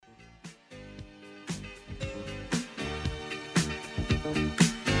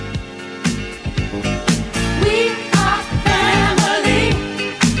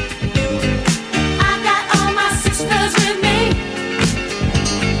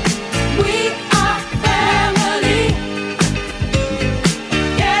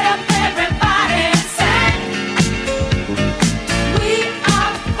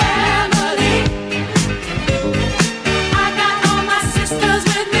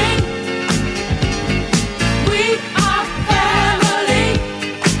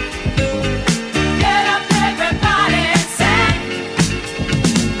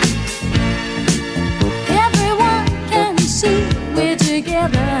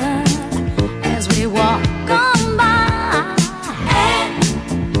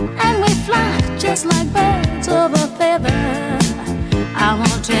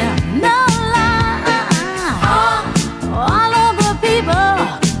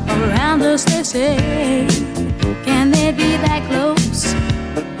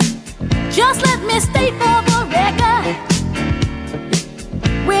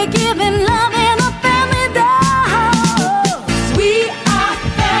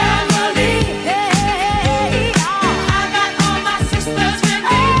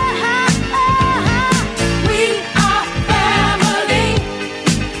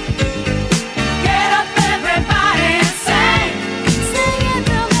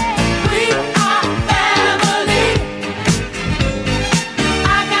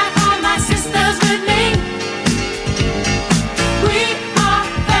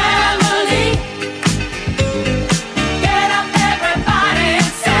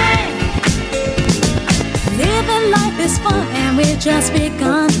we've just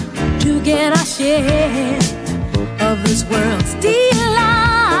begun to get our share of this world's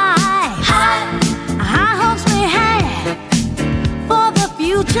delight. High hopes we had for the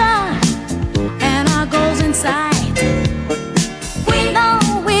future and our goals in sight. We know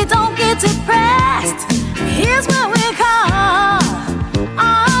we don't get depressed. Here's what we call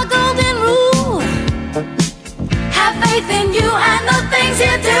our golden rule. Have faith in you and the things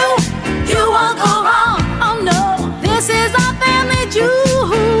you do. You won't go wrong. Oh no, this is our family jewel.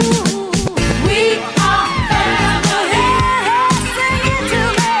 We are family. Yeah, sing it to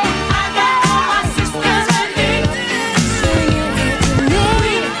me. I got all my sisters with me. Sing it to me.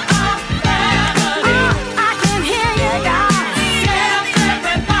 We are family. I can hear you, guys. Yeah,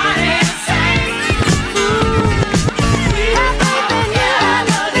 everybody sing. We have faith in you and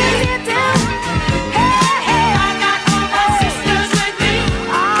the things you do. Hey, hey, I got all my sisters with me.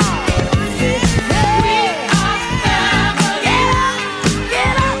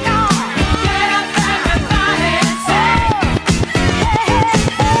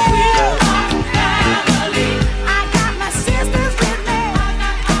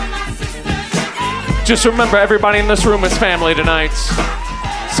 Just remember, everybody in this room is family tonight.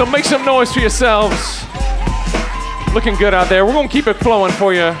 So make some noise for yourselves. Looking good out there. We're gonna keep it flowing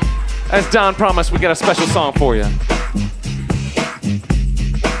for you. As Don promised, we got a special song for you.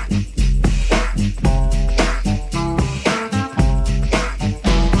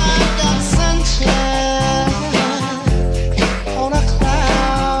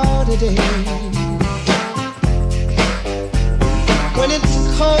 When it's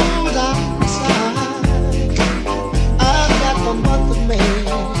cold outside, I've got the month of May.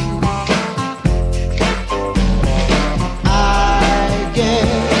 I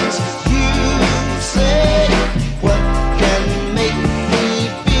guess you say, what can make me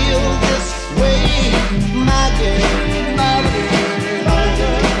feel this way? My girl,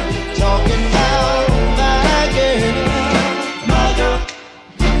 talking about my girl.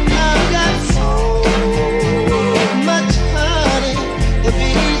 I've got so much honey, the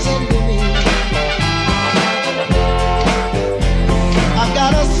bees into me. I've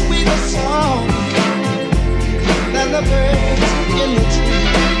got a sweeter song than the birds in the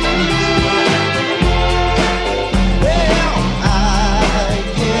trees. Well, I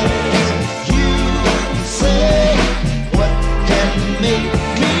guess you say, what can make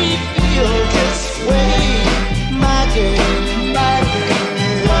me feel this way? My girl,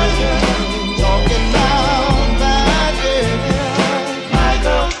 talking about my girl.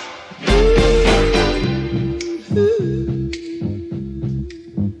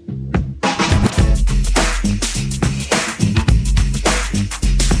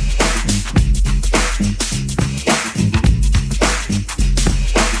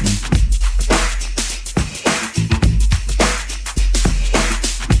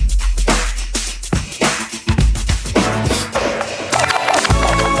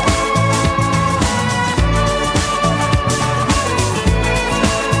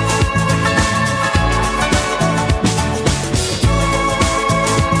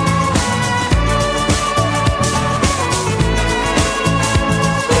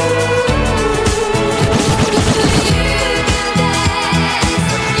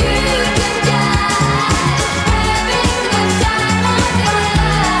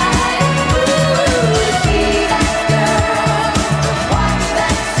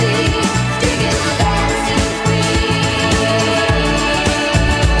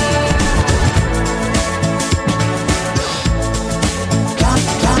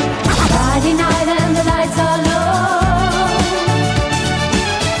 Friday night and the lights are low.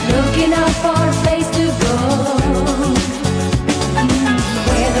 Looking out for a place to go.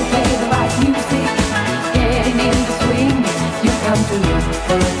 Where they play the right music, getting in the swing. You come to look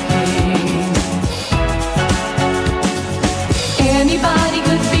for a king. Anybody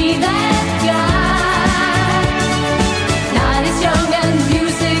could be that guy. Night is young and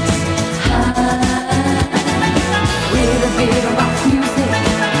music's high. With a bit of rock music,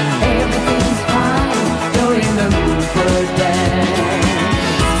 everything's fine. You're in the mood for a dance.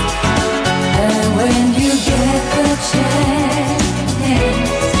 And when you get the chance,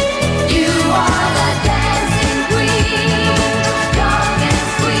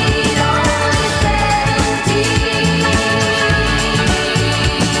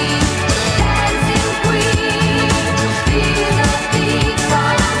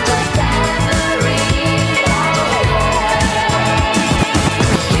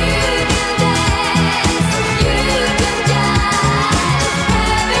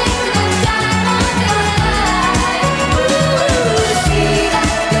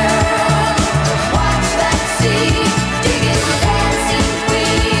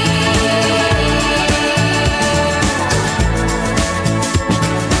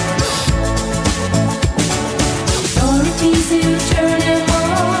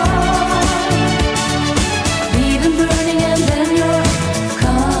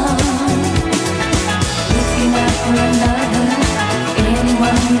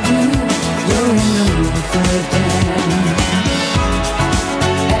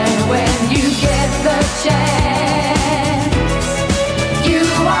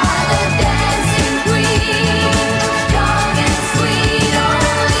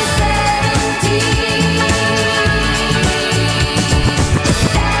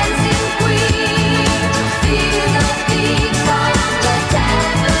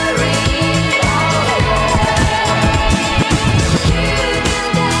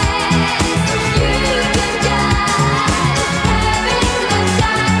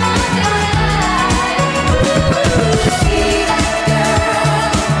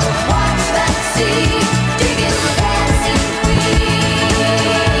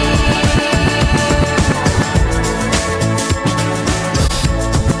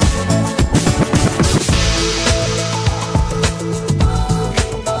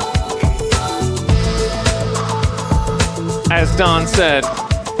 as Don said,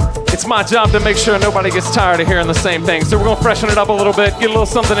 it's my job to make sure nobody gets tired of hearing the same thing. So we're gonna freshen it up a little bit, get a little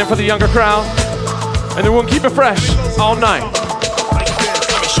something in for the younger crowd, and then we're gonna keep it fresh all night.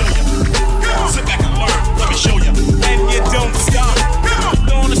 Sit back and learn, let me show you. And you don't stop.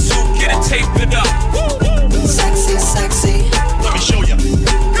 Throw on the suit, get it, tape it up. Sexy, sexy. Let me show you.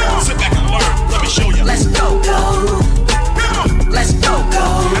 Sit back and learn, let me show you. Let's go, go. Let's go, go.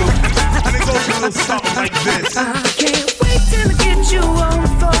 And it goes a little something like this. I can't wait till I get you on the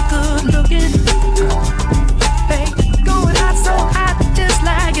floor, good looking. Hey, going hot, so hot, just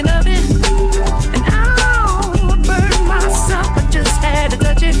like an oven. And I'll burn myself, I just had to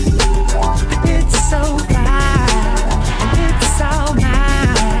touch it. But it's so fine, and it's all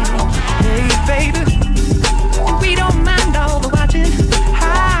mine. Hey, baby, and we don't mind all the watching.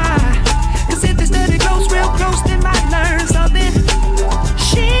 Cause if this study goes real close, they might learn something.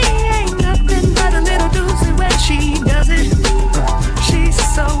 She ain't nothing but a little doozy when she does it. She's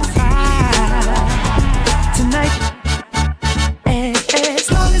so fine tonight. And as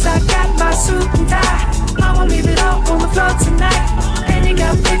long as I got my suit and tie, I won't leave it all on the floor tonight. And you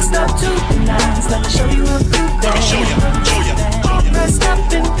got fixed up to the nines. Let me show you a few things. All dressed up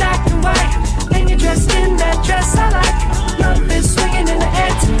in black and white, and you're dressed in that dress I like. Love is swinging in the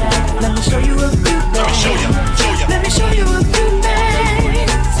air tonight. Let me show you a few things. Let me show you a few things.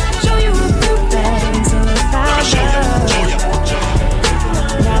 Show you a few things about love.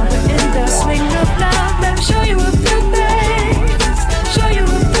 Now we're in the swing of love. Let me show you a few things. Show you a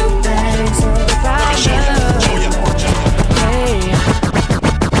few things about love. Hey,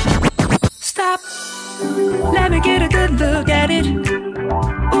 stop. Let me get a good look at it.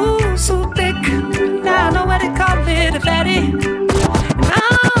 Ooh, so thick. Now I know what they call it, a fatty.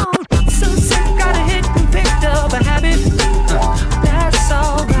 Oh, so sick, got a hit and picked up a habit. That's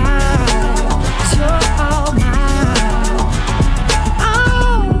alright, so you're all mine.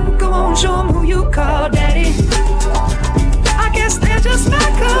 Oh, go on, show 'em who you call daddy. I guess they're just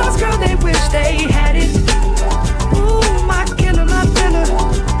like us, girl, they wish they had it. Ooh, my killer, my thriller.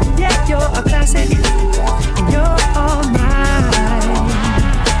 Yeah, you're a classic, and you're all mine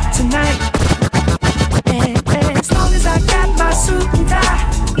tonight. And as long as I got my suit and tie,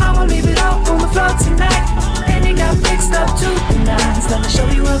 I won't leave it all on the floor tonight. And you got fixed up to the nines. Let me show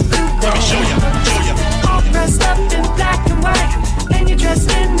you a few things. All dressed up in black and white, and you're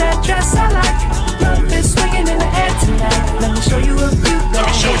dressed in that dress I like. Love is swinging in the air tonight. Let me show you a few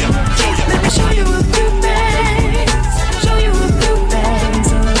things. Let me show you a few things. Show you a few things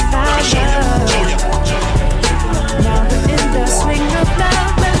about love. Now we're in the swing of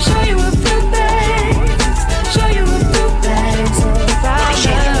love. Let me show you a few things. Show you a few things about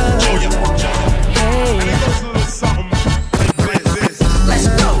love. Hey, Let's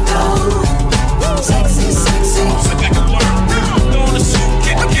go, go. Sexy, sexy. Sit back and learn. Throw on the suit,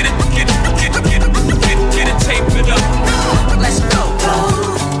 get it,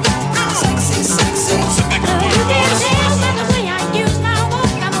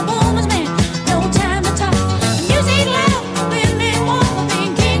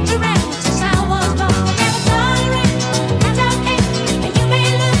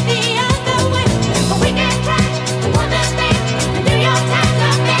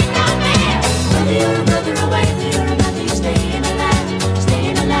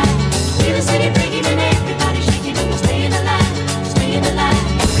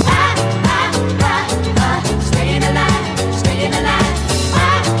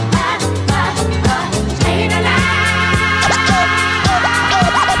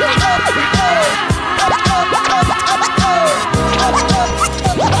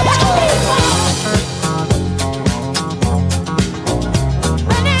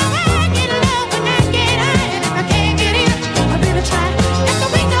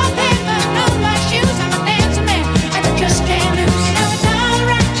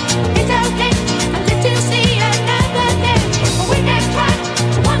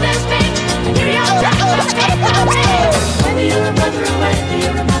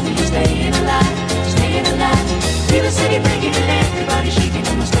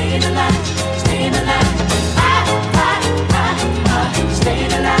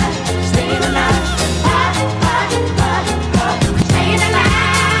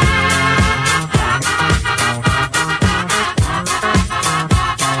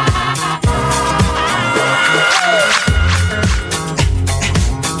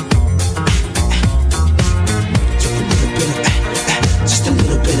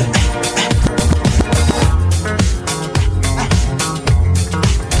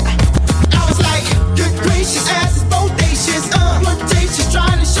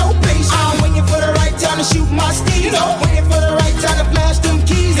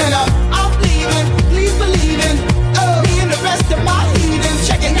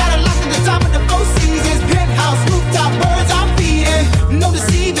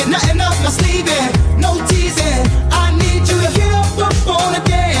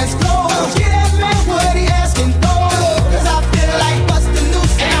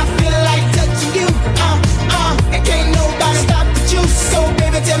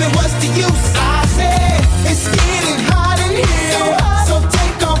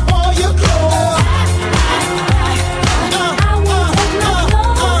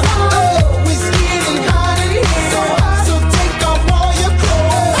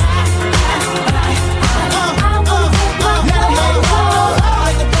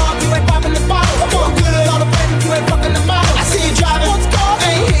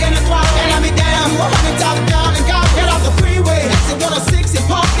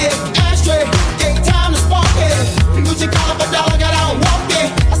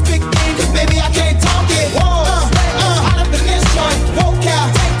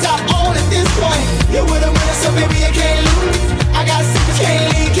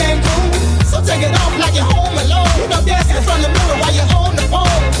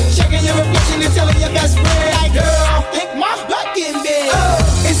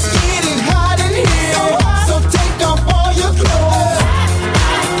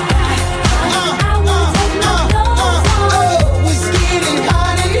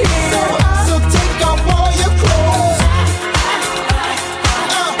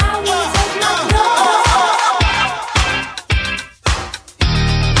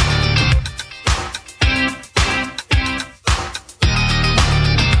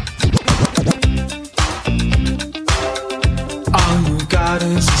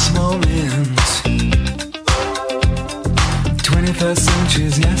 21st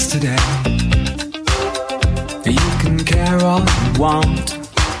century's yesterday. You can care all you want.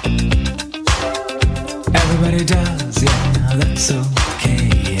 Everybody does, yeah, that's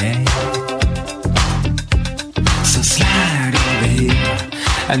okay. So slide over here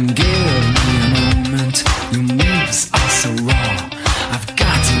and give me a moment. Your moves are so raw. I've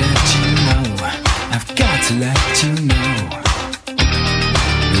got to let you know. I've got to let you know.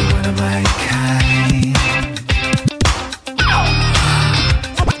 You're one of my kind.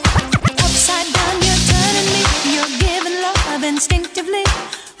 Upside down, you're turning me. You're giving love instinctively.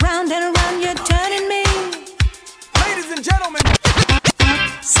 Round and around, you're turning me. Ladies and gentlemen.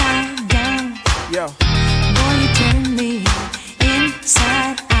 Upside down. Yo. Boy, you turn me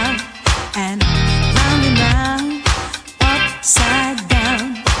inside out and round and round. Upside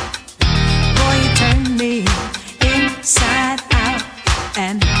down. Boy, you turn me inside out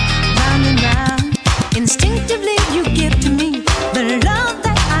and round. Instinctively, you give to me the love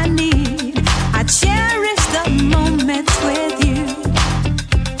that I need. I cherish the moments with you.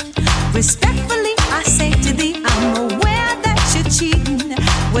 Respectfully, I say to thee, I'm aware that you're cheating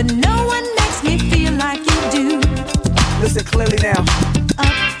when no one makes me feel like you do. Listen clearly now.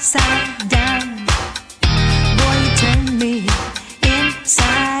 Upside down, boy, you turn me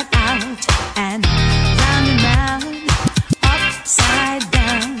inside out and round. Upside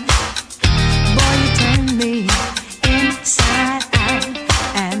down, boy, you turn me inside out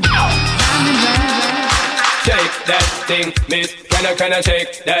and round. Shake that thing, miss. Can I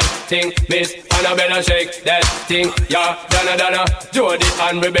shake that thing, miss? And I better shake that thing, yeah. Donna, Jody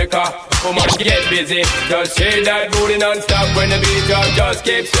and Rebecca. Woman, get busy. Just shake that booty non-stop when the beat drop. Just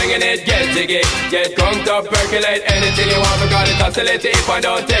keep swinging it, get jiggy. Get crunked up, percolate anything you want. Because it's oscillating if I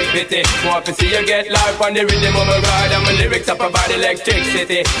don't take pity. Want to see you get life on the rhythm of my ride. And my lyrics up about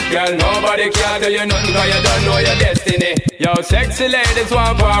electricity. Girl, nobody can do you nothing because you don't know your destiny. Yo, sexy ladies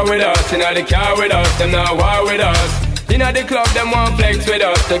want war with us. You know the car with us, them not war with us. Inna the club, them want flex with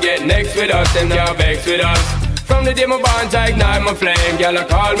us. To get next with us, them can't vex with us. From the day my bond, I ignite my flame. Girl, I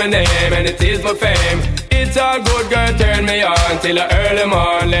call my name and it is my fame. It's all good, girl, turn me on till the early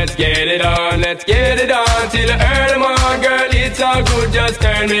morn. Let's get it on, let's get it on till the early morn. Girl, it's all good, just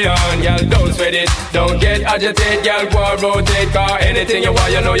turn me on. Girl, don't sweat it, don't get agitated. Girl, go and rotate, cause anything you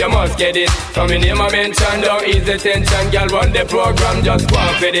want, you know you must get it. From your name I mention, don't ease the tension. Girl, run the program, just go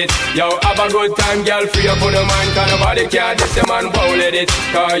and fit it. Yo, have a good time, girl, free up on the mind. Cause nobody can diss the man, won't let it.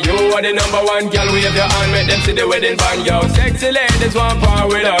 Cause you are the number one, girl, wave your hand, make them see the wedding band. Yo, sexy ladies want power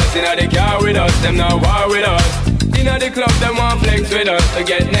with us. Inna the car with us, them not war with us. Inna the club, them want flex with us. To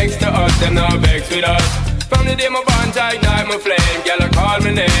get next to us, them not vex with us. From the day my bond, I ignite my flame. Girl, I call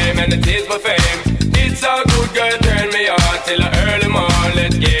my name and it is my fame. It's all good, girl, turn me on till the early morn.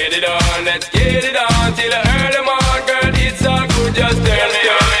 Let's get it on, let's get it on till the early morn. Girl, it's all good, just turn me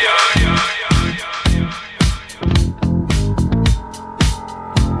on.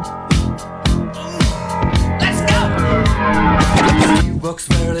 Let's go. He walks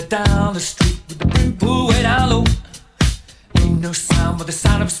merrily down the street with the brim pulled way down low. Ain't no sound but the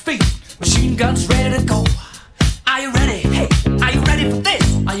sound of his feet. Machine guns ready to go. Are you ready? Hey, are you ready for this?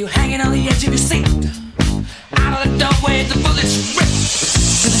 Are you hanging on the edge of your seat? Out of the doorway, the bullets rip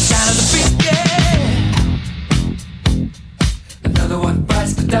to the sound of the beat. Yeah. Another one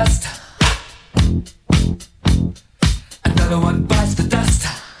bites the dust. Another one bites the dust.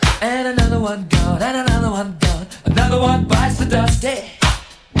 And another one gone. And another one gone. Another one bites the dust. Hey,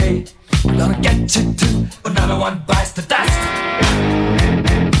 hey, I'm gonna get you too. Another one bites the dust.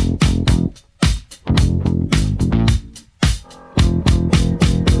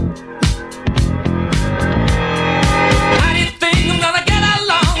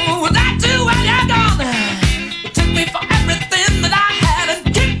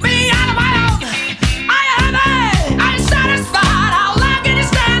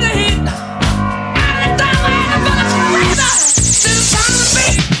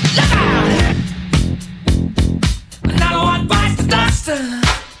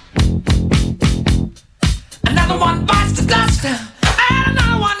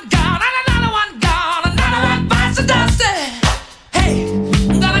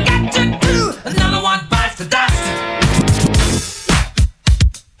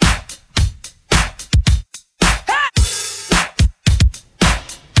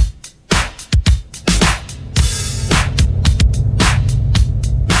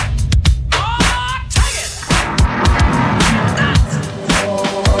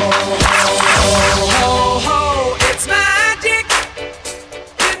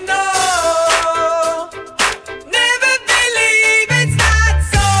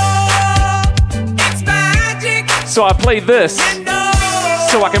 So I play this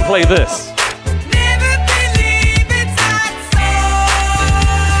so I can play this.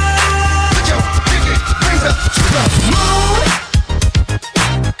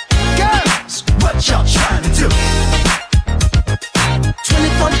 Girls, what y'all trying to do?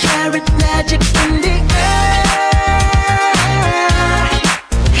 24 karat magic in the air.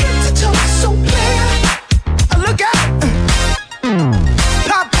 Head to toe, so clear. Look out.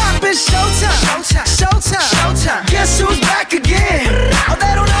 Pop, pop, it's showtime. Showtime, showtime, showtime. Guess who's back again? Oh,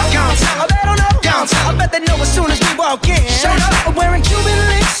 they don't know. Oh, they don't know. I bet they know as soon as we walk in. Showed up, I'm wearing Cuban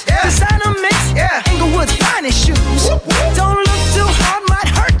links. Yeah. Designer mix. Yeah. Inglewood's finest shoes. Whoop, whoop. Don't look too hard, might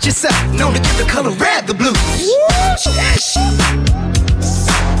hurt yourself. Known to give the color red the blues. Whoosh.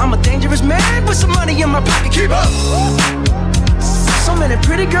 I'm a dangerous man with some money in my pocket. Keep up. So many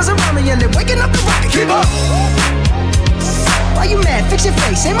pretty girls around me and they're waking up the rocket. Keep up. Why you mad? Fix your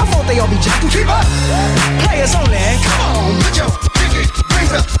face. Ain't my fault they all be jacking. Keep up. Players only. Come on, put your pinky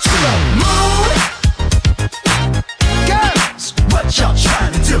rings up to the moon. Girls, what y'all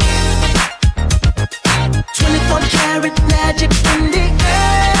trying to do? 24 karat magic in the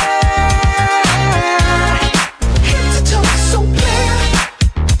air. Head to toe, so clear.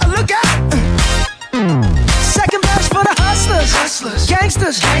 Look out. Second verse for the hustlers,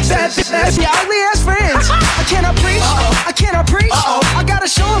 gangsters, bad, your ugly ass friends. I cannot preach, I cannot preach. I gotta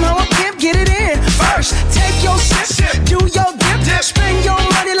show them how a pimp get it in. First, take your sip, do your dip, spend your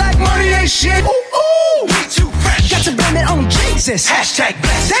money like money ain't shit. Ooh, we too fresh. Got to blame it on Jesus. Hashtag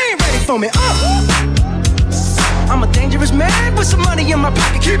blessed. They ain't ready for me. I'm a dangerous man with some money in my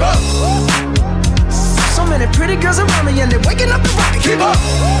pocket. Keep up. So many pretty girls around me and they're waking up the rocket. Keep up.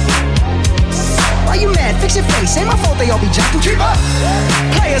 Why you mad? Fix your face. Ain't my fault they all be jacking. Keep up.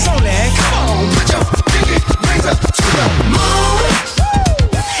 Players only. Come on, put your pinky rings up to the moon.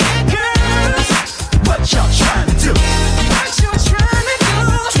 Girls, what y'all trying to do? What you trying to do?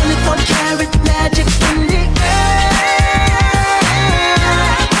 24 karat magic in the air.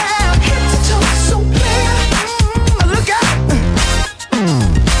 Head to toe, so clear. Look out.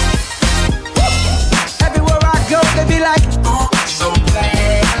 Everywhere I go, they be like, oh, so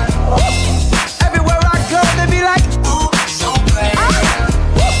bad. Everywhere I go, they be like, oh, so bad.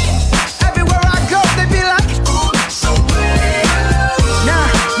 Everywhere I go, they be like, oh, so bad. Nah,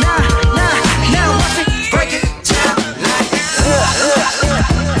 watch me break it down like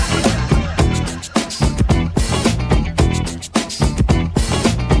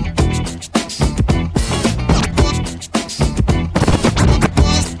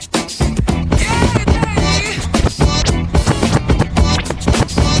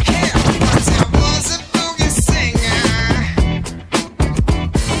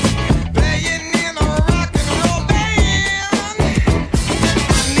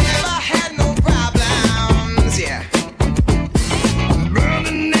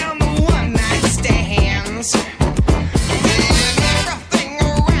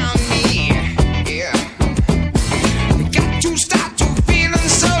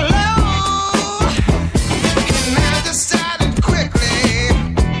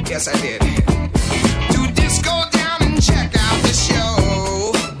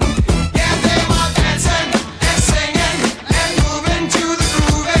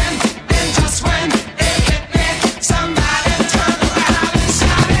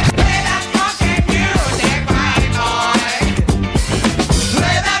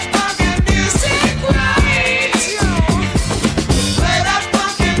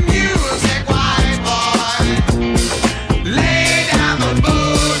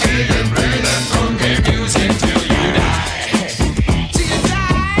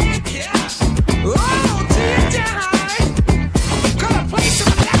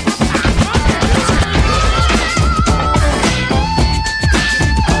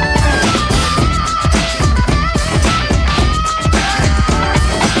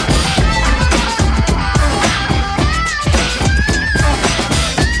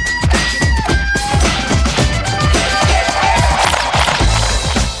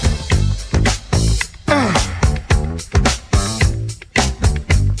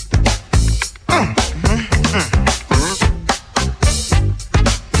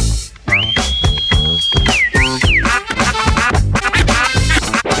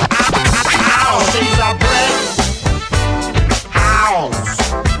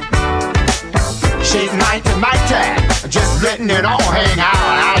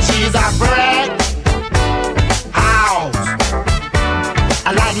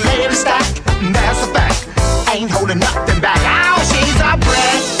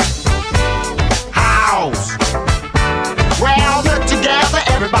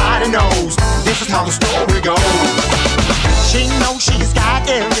everybody everybody knows this is how the story goes. She knows she's got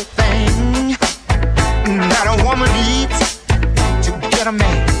everything that a woman needs to get a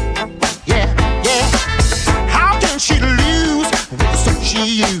man. Yeah, yeah. How can she lose with the suit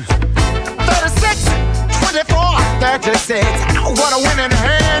she used? 36, 24, 36. What a winning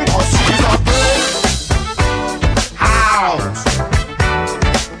hand, 'cause she's a brick house.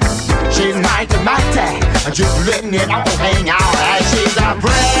 She's mighty, just letting it all hang out. And she's a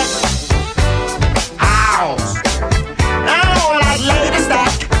brick house. I don't like lady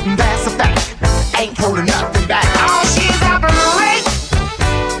stack, that's a fact. Ain't holding nothing back. Oh, she's a brick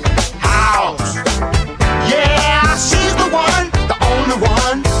house. Yeah, she's the one, the only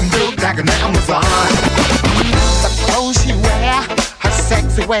one, built like an Amazon. The clothes she wear, her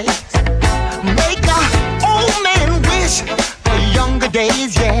sexy ways, make a old man wish for younger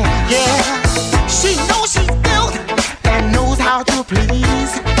days. Yeah, yeah. She knows she's built and knows how to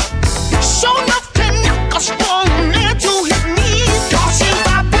please. Show enough to knock a strong man to his knees. 'Cause she's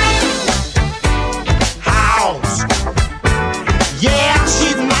a brick house. Yeah,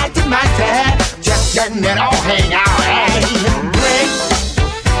 she's mighty, mighty, just letting it all hang out. Hey, brick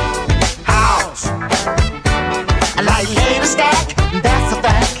house. Like lady stack, that's a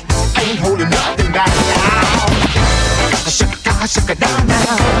fact. Ain't holding nothing back now. Shake it down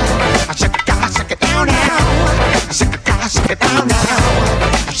now. Shake it down now. Shake it down now.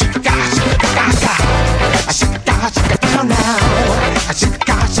 Shake it down. Shake it down.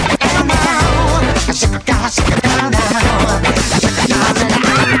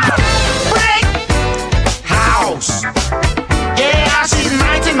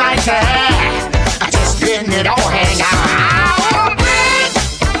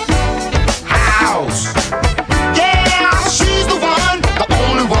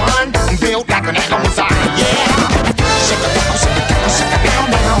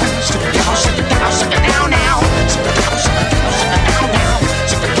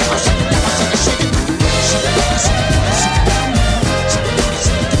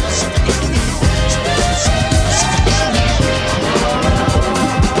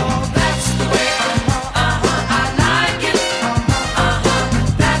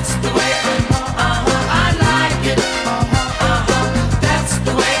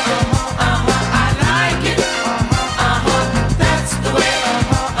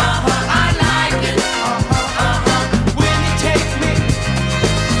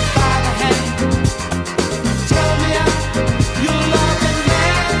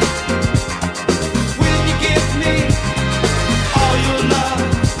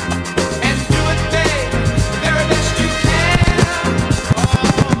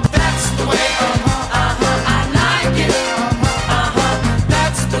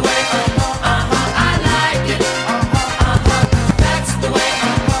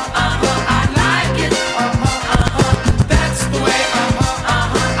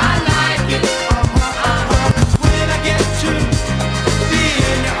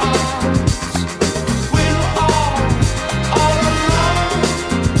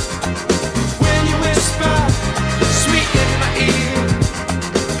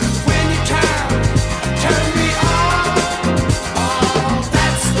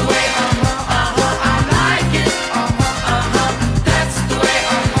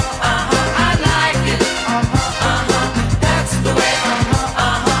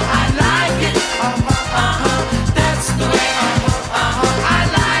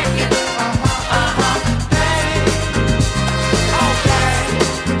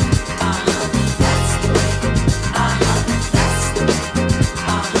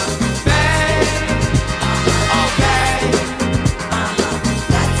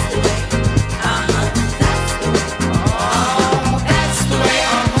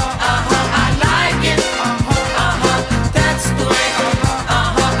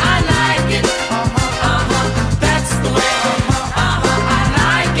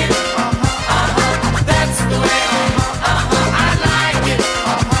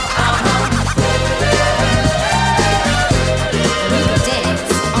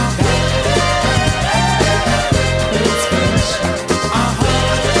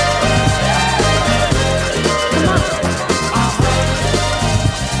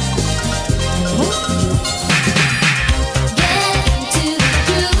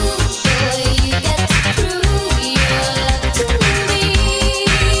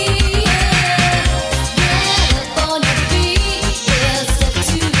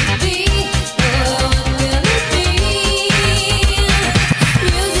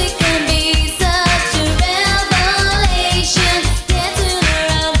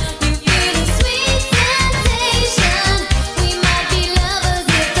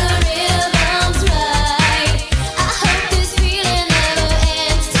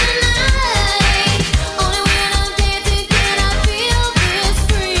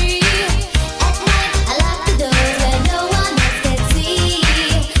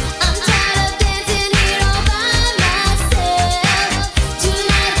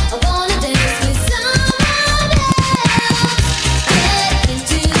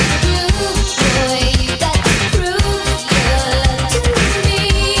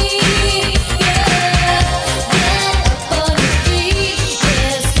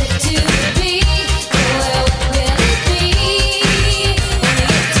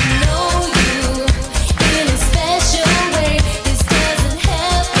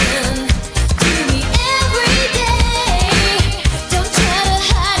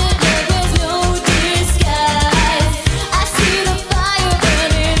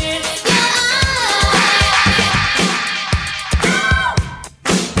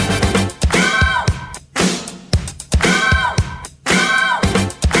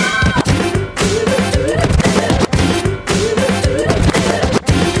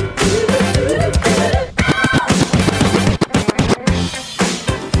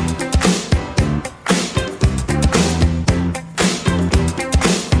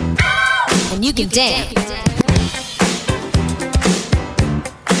 can dance.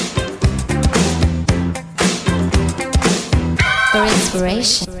 For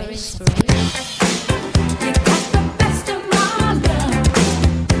inspiration.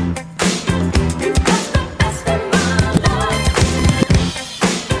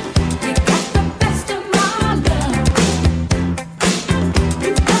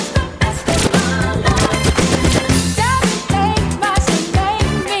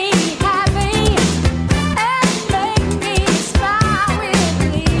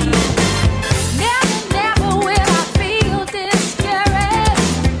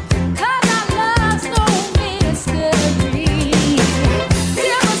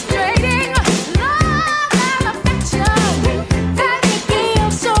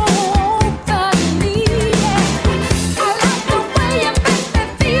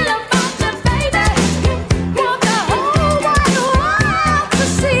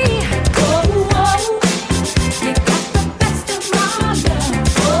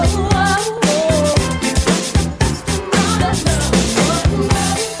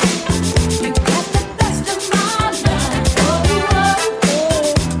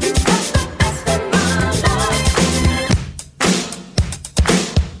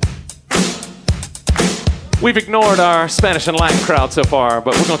 We've ignored our Spanish and Latin crowd so far,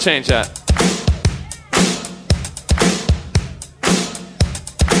 but we're gonna change that.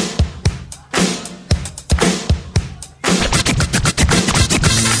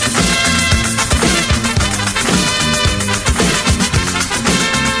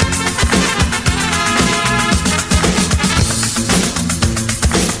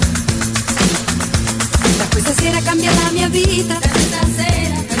 Da questa sera cambia la mia vita, da questa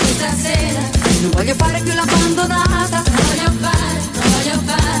sera non voglio fare più l'abbandonata, non voglio fare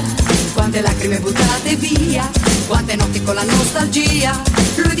quante lacrime buttate via, quante notti con la nostalgia.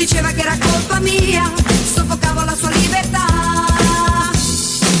 Lui diceva che era colpa mia, soffocavo la sua libertà.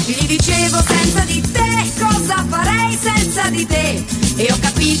 Gli dicevo senza di te, cosa farei senza di te? E ho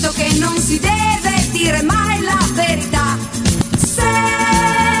capito che non si deve dire mai la verità. Se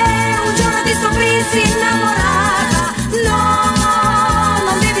un giorno ti scoprissi innamorata, no,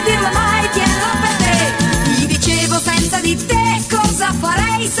 non devi dirlo mai, tienilo per te. Gli dicevo senza di te, cosa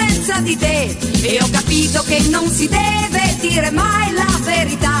farei senza di te? E ho capito che non si deve dire mai la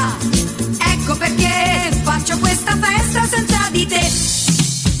verità. Ecco perché faccio questa festa senza di te.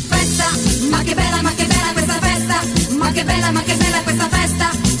 Festa, ma che bella questa festa. Ma che bella questa festa.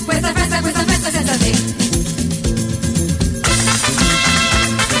 Questa festa senza te.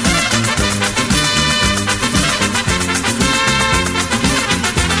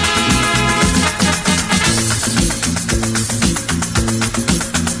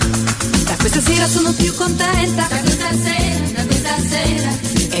 Stasera sono più contenta, da questa sera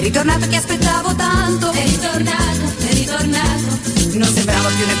è ritornato chi aspettavo tanto, è ritornato, non sembrava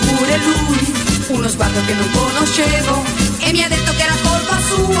più neppure lui, uno sguardo che non conoscevo, e mi ha detto che era colpa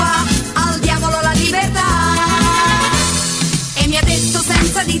sua, al diavolo la libertà. E mi ha detto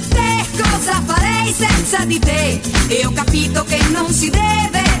senza di te, cosa farei senza di te? E ho capito che non si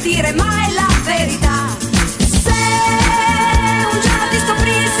deve dire mai la verità. Se un giorno ti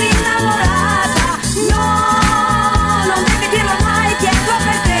scoprissi innamorata, no, non devi dirlo mai, chiedo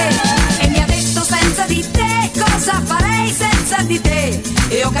per te. E mi ha detto senza di te, cosa farei senza di te?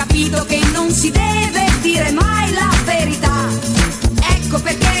 E ho capito che non si deve dire mai la verità. Ecco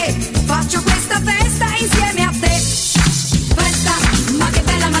perché faccio questa festa insieme a te. Festa, ma che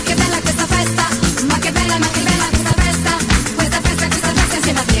bella questa festa. Ma che bella questa festa. Questa festa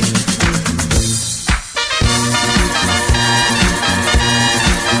insieme a te.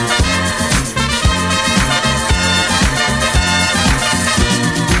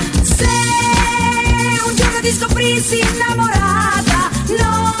 Se un giorno ti scoprissi innamorata,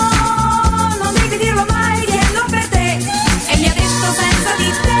 no, non devi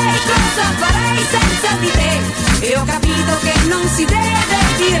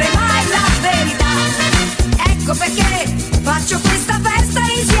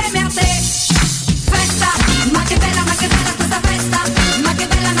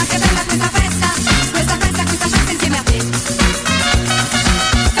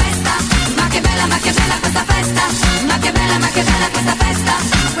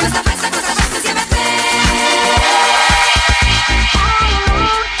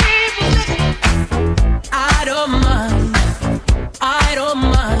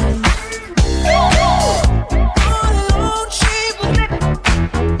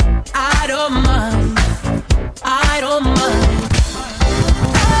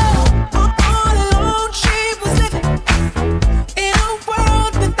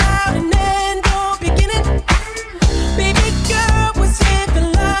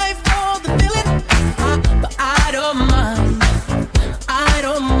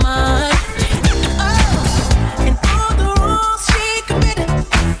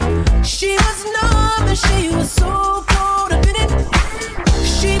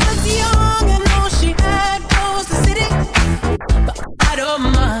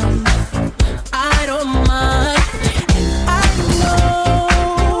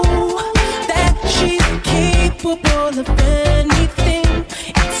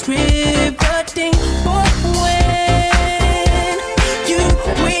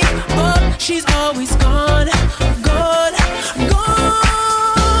she's always gone, gone, gone. Oh,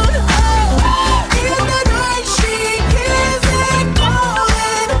 in the night she gives it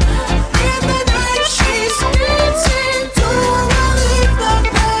going. In the night she spins into relieve the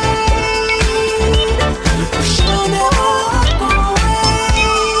pain. She'll never walk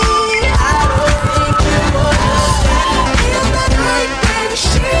away. I don't think you understand. In the night when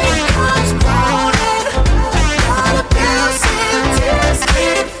she comes crawling, all the pills and tears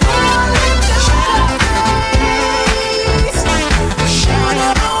keep falling down her face. She'll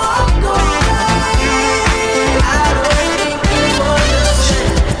never walk away. I don't think you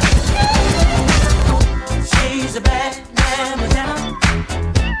understand. She's a bad man,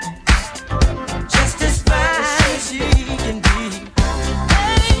 just as fine as she can be.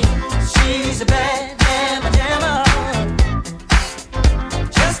 Hey, she's a bad man,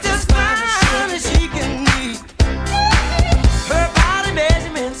 just as fine as she can be. Her body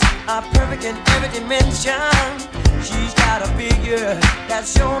measurements are perfect in every dimension. She's got a figure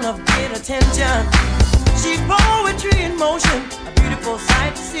that's shown of great attention. She's poetry in motion, a beautiful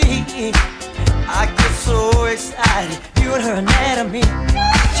sight to see. I get so excited viewing her anatomy.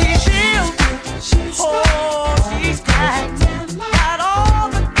 She's real good, oh, she's got all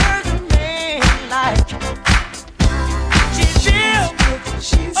the curves a man like. She's real good, oh,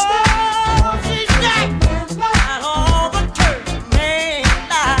 she's got all the curves a man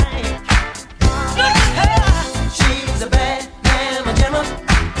like. Look at her, she's a bad mamma jamma,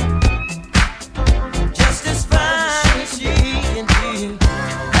 just as fine as she can be.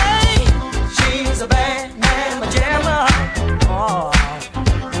 Hey, she's a bad mamma jamma, oh,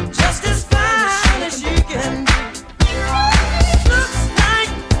 just as fine as she can be. Looks like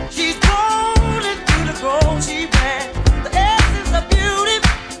she's born into the clothes she wears. The essence of beauty,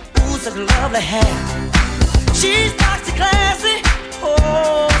 ooh, such a lovely hair. She's boxy classy,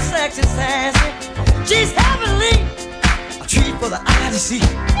 oh, sexy sassy. She's heavenly, a treat for the eye to see.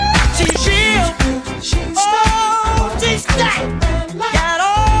 She's real, oh, she's stacked, got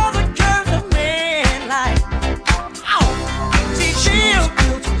all the curves a man like. Oh, she's real,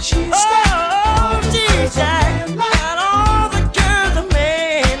 oh, she's stacked, got all the curves a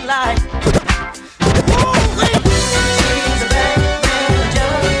man like. She's a bad man,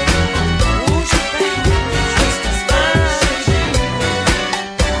 ooh, she's bad, just as fine as she can.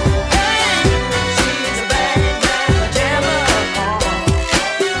 Hey, she's a bad man, jammer,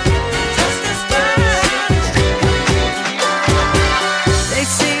 just as fine as she can. They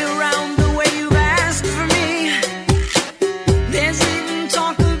say around the way you've asked for me, there's even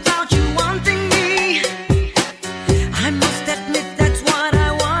talk about you wanting me. I must admit that's what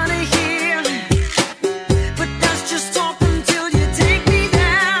I wanna hear, but that's just talk until you take me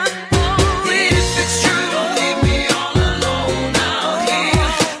there. Oh, if it's true, don't leave me all alone out here,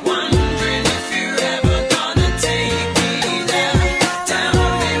 wondering if you're ever gonna take me there. Tell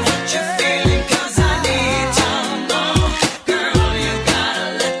me what you're feeling, 'cause I need to know. Girl, you gotta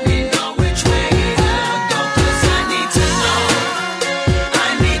let me know which way to go, 'cause I need to know. I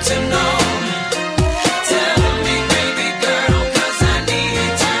need to know. Tell me, baby girl, 'cause I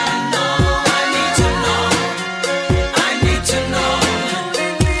need to know. I need to know. I need to know.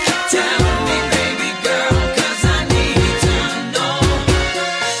 Tell me, baby girl, 'cause I need to know.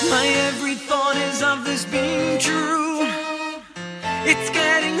 My every thought is of this being true. It's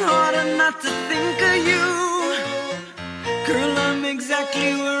getting harder not to think of you. Girl, I'm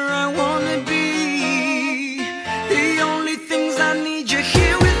exactly where I wanna be. The only things I need you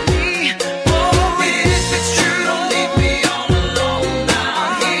here with me. Oh, if it's true, don't leave me all alone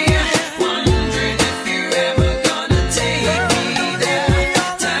out here, wondering if you're ever gonna take me there.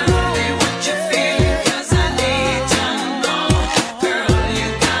 Tell me what you're feeling, 'cause I need to know. Girl, you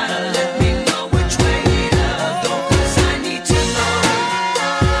gotta let me know which way to go, 'cause I need to know.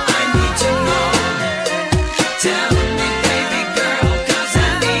 I need to know. Tell me, baby girl, 'cause I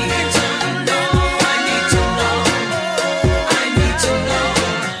need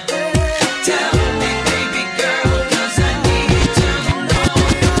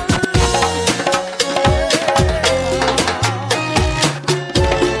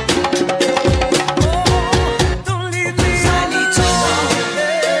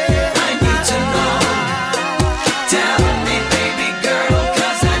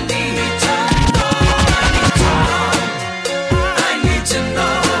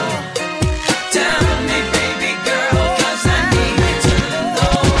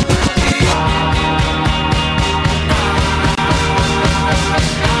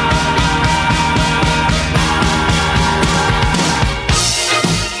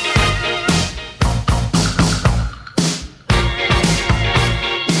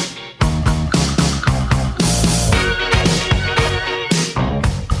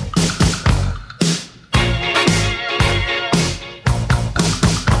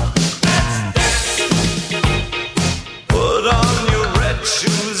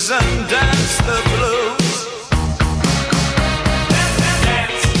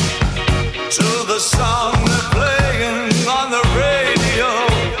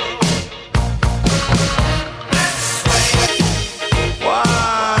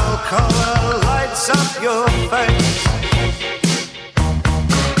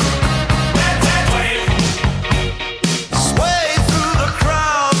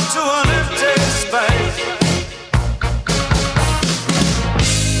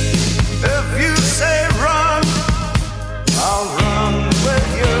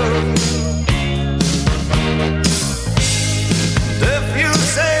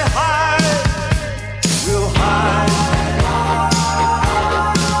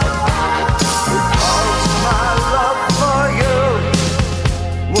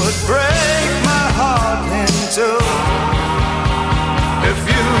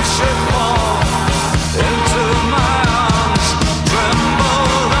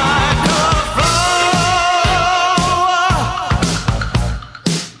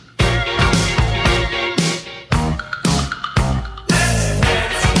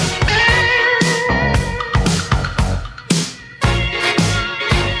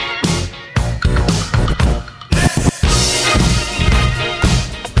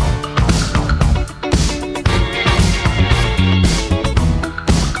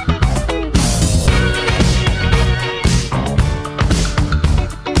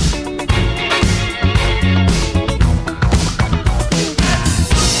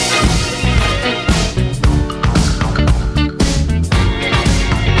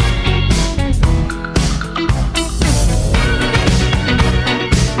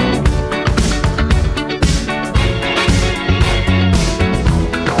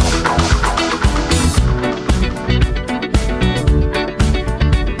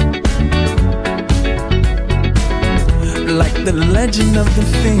legend of the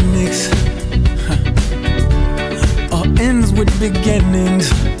phoenix all ends with beginnings.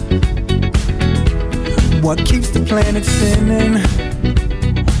 What keeps the planet spinning?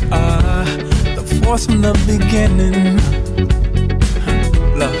 The force from the beginning.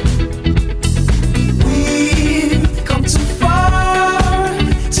 Love. We've come too far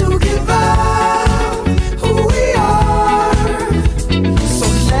to give up who we are. So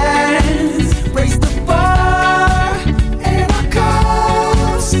let's raise the bar and our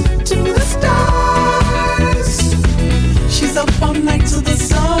cups to the stars. She's up all night to the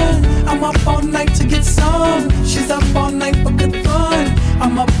sun. I'm up all night to get some. She's up all night for good fun.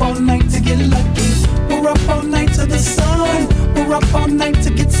 I'm up all night to get lucky. We're up all night to the sun. We're up all night to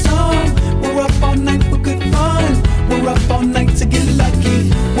get some. We're up all night for good fun. We're up all night to get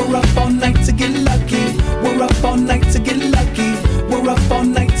lucky. We're up all night to get lucky. We're up all night to get lucky. We're up all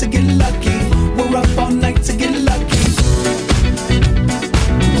night to get lucky. We're up all night to get lucky.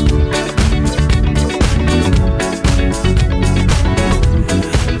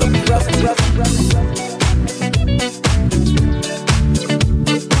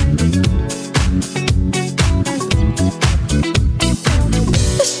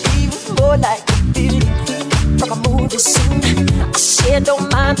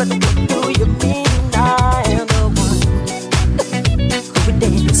 Don't mind, but what do you mean? I am the one who would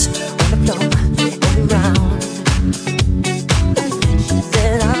dance on the floor every round. She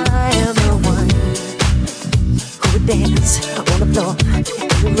said I am the one who would dance on the floor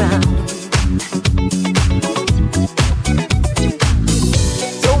every round.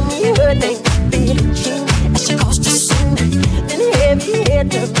 Told me her name, Billie Jean, as she caused a scene. Then heavy hair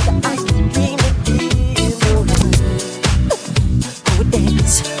turned to ice cream and being the one who would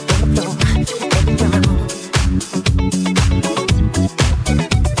dance on the floor every round.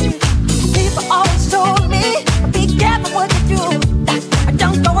 People always told me, be careful what you do.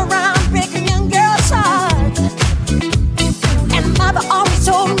 Don't go around breaking young girls' hearts. And mother always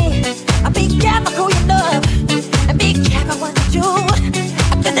told me, be careful who you love, and be careful what you do.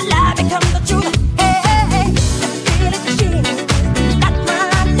 Till the lie becomes the truth. Hey, hey, hey, Billie Jean, not my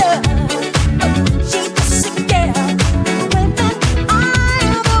love. She just a girl. I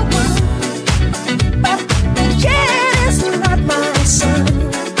am the one, but the kid is not my son.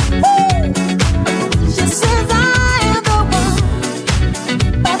 Woo! She says I am the one,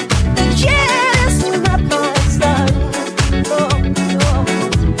 but the kid is not my son. Oh, oh.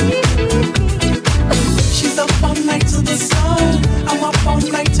 She's up all night to the sun. I'm up all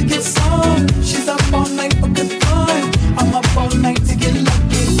night to get some. She's up all night for good fun. I'm up all night to get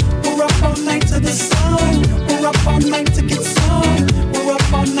lucky. We're up all night to the sun. We're up all night to get some. We're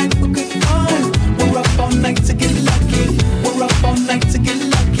up all night for good fun. We're up all night to get lucky. We're up all night to get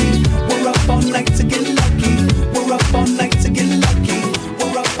lucky. We're up all night to get lucky. We're up all night to get lucky.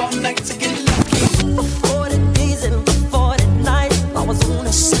 We're up all night to get lucky. For 40 days and for 40 nights, I was on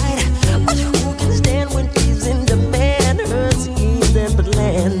the side. But who can stand when he's in demand? Her schemes and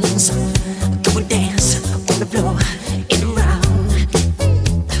plans. Go and dance on the floor in a round.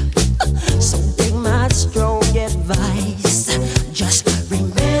 So take my strong advice. Just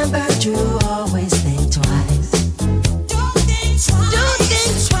remember to always think twice. Don't think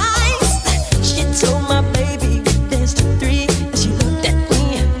twice. She told my baby we danced to 3. And she looked at me,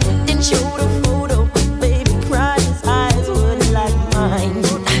 then showed a photo. Baby cried, his eyes were like mine.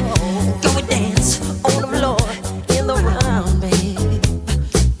 Go and dance on the floor in the round, baby.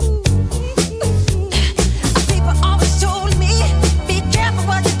 People always told me, be careful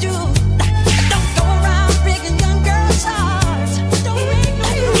what you do. Don't go around breaking young girls' hearts.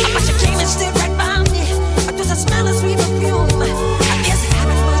 But she came and stood right by me. Just a smell of sweet perfume. I guess it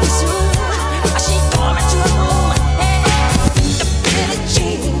happened pretty soon. She called me to her room. Hey, the Billie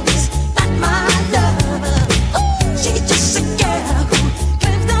Jean's not my love. She's just a girl who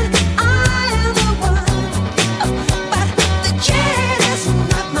claims that I am the one. But the kid is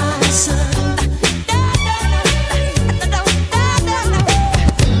not my son.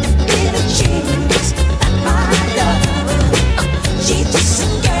 Billie Jean's not my love. She's just a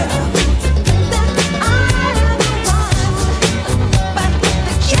girl who claims that I am the one. But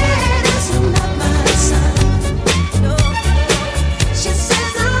the kid is not my son. No, she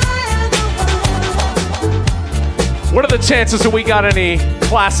says I am the one. What are the chances that we got any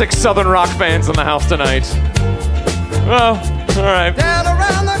classic Southern rock fans in the house tonight? Well, all right. Down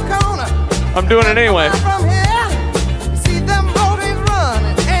around the corner. I'm doing it anyway. From here, you see them roadies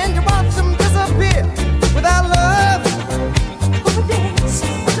running, and you watch them disappear without love. Dance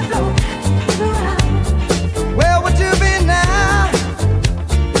on the floor around. Where would you be now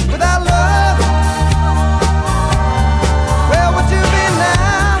without love? Where would you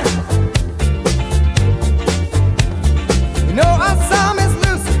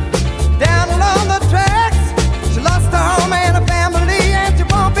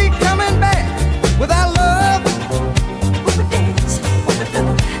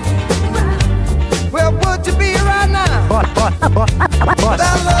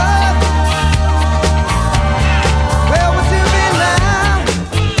Without love, where would you be now?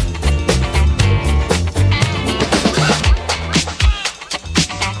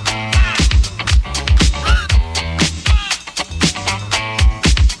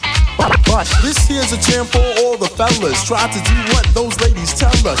 This here's a jam for all the fellas. Try to do what those ladies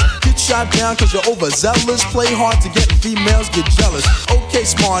tell us. Get shot down cause you're overzealous. Play hard to get females get jealous. Okay,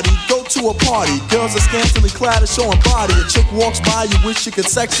 smarty, go to a party. Girls are scantily clad and showing body. A chick walks by, you wish you could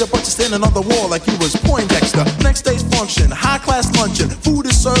sex her, but you're standing on the wall like you was Poindexter. Next day's function, high class luncheon. Food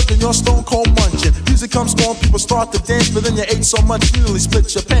is served and you're stone cold munching. Music comes on, people start to dance, but then you ate so much you nearly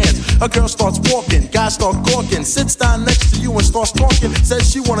split your pants. A girl starts walking, guys start gawking. Sits down next to you and starts talking. Says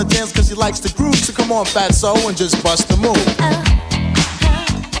she wanna dance cause she likes the groove. So come on, fatso, and just bust the move.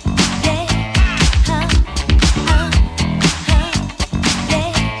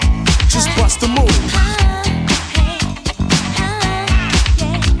 Just bust the move.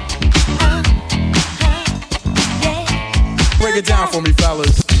 Break it down for me,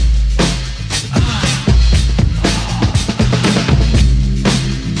 fellas.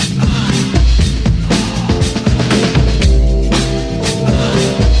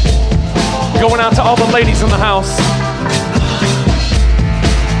 Going out to all the ladies in the house.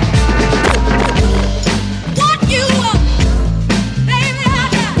 What you want, baby, I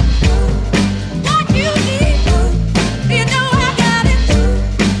got it. What you need, you know I got it.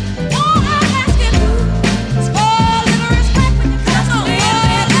 All I'm asking is for a little respect. Just a little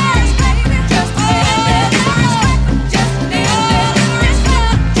respect, baby. Just a little respect. Just a little respect.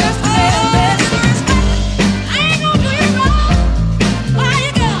 Just a little respect. I ain't gonna do you wrong. Why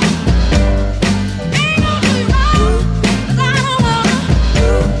you go?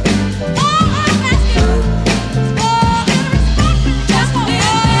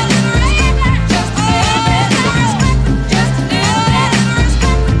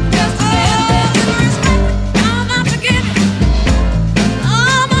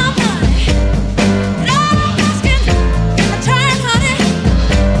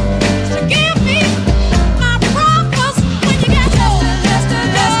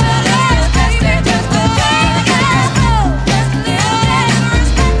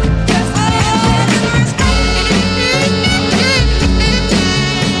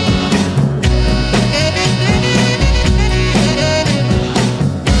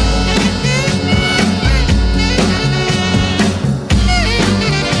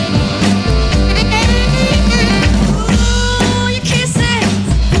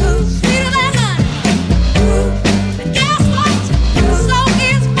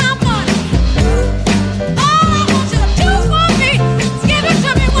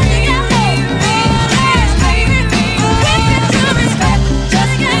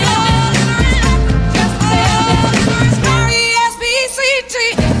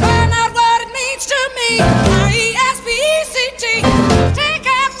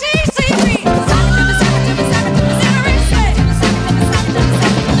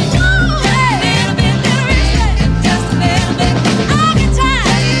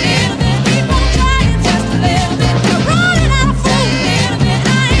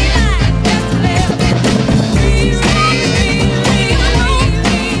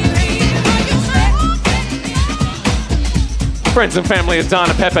 Friends and family of Don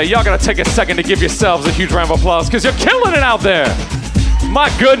and Pepe, y'all gotta take a second to give yourselves a huge round of applause because you're killing it out there.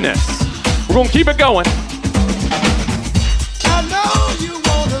 My goodness. We're gonna keep it going. I know you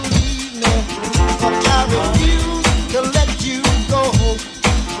wanna leave me, but I refuse to let you go.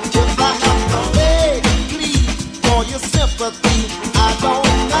 If I have to beg and plead for your sympathy, I don't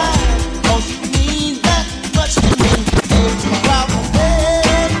mind, 'cause you mean that much to me. If you proud of me,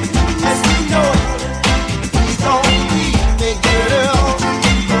 as you know it, please don't leave me, girl.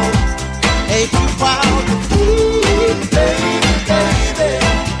 Ain't you proud of me, baby, baby?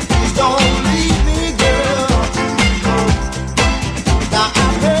 Please don't leave me, girl. Now I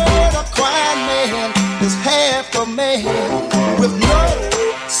heard a crying man is half a man with no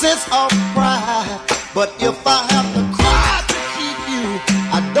sense of pride. But if I have to cry to keep you,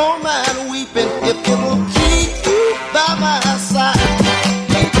 I don't mind weeping if it will keep you by my side.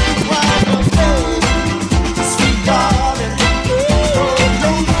 Ain't you proud of me, sweet darling? Oh,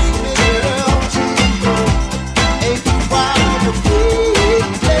 don't leave me, girl. Ain't you proud of me,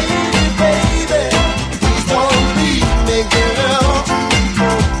 baby, baby? Please don't leave me, girl.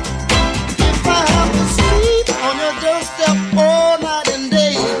 If I have to sleep on your doorstep all night and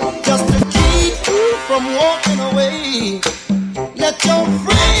day, just to keep you from walking away, let your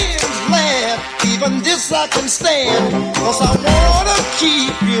friends laugh, even this I can stand, 'cause I wanna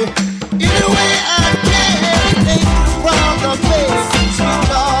keep you any way I can. Ain't you proud of me?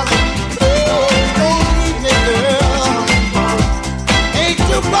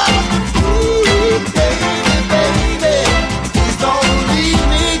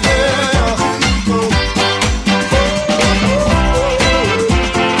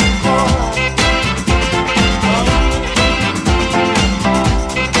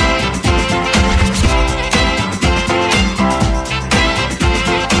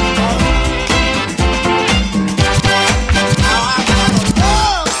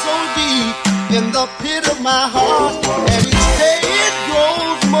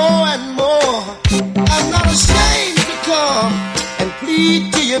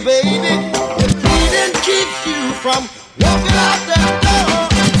 need to you, baby. If bleeding keeps you from walking out that door,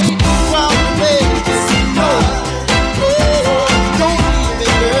 ain't no problem, baby. No, don't leave me,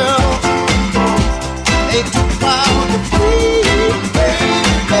 girl. Ain't too proud to please, baby,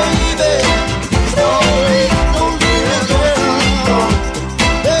 baby. Don't leave me, girl.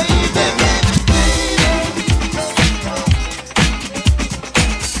 Baby, baby.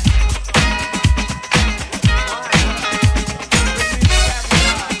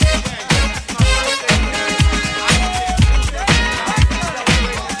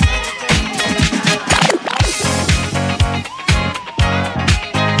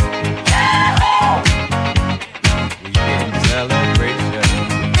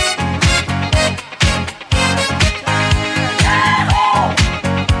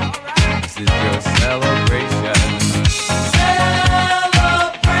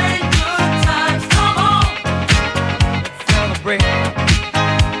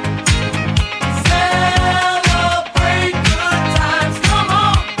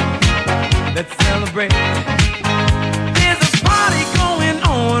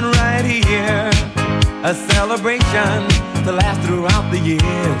 A celebration to last throughout the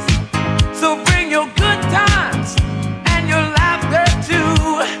years. So bring your good times and your laughter too.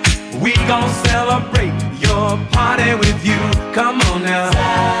 We gon' celebrate your party with you. Come on now.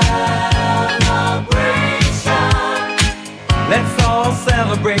 Celebration. Let's all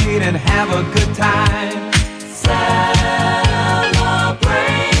celebrate and have a good time. Celebration.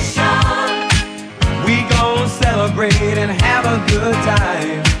 We gon' celebrate and have a good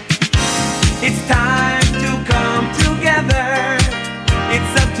time. It's time to come together.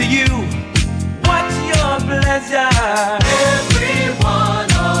 It's up to you. What's your pleasure? Everyone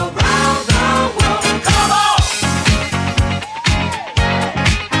around the world, come on!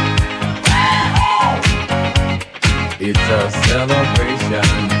 It's a celebration.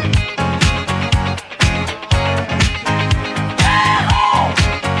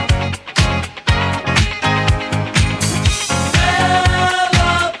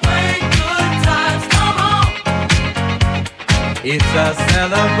 It's a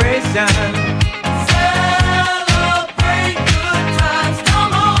celebration. Celebrate good times,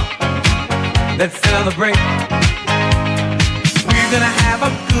 come on. Let's celebrate. We're gonna have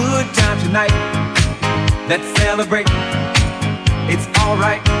a good time tonight. Let's celebrate. It's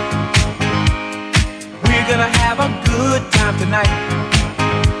alright. We're gonna have a good time tonight.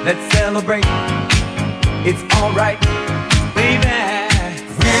 Let's celebrate. It's alright, baby.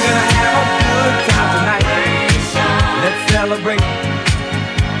 We're gonna have a good time tonight. Let's celebrate.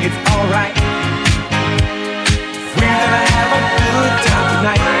 It's alright. We're gonna have a good time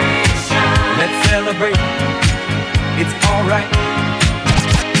tonight. Let's celebrate. It's alright.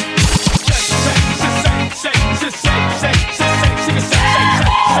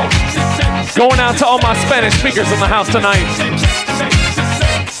 Going out to all my Spanish speakers in the house tonight.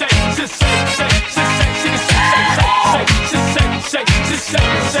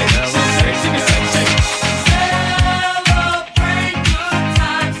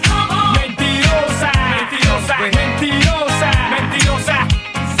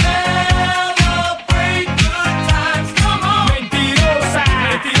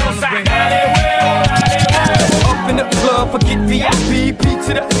 Forget VIP, P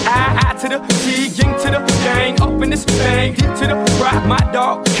to the I to the T, Ying to the gang, up in this bang, D to the rock, my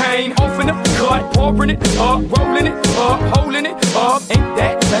dog came off in the cut, pouring it up, rolling it up, holding it up, ain't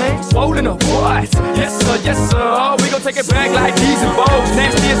that thing swollen or what? Yes sir, we gon' take it back like these and bows,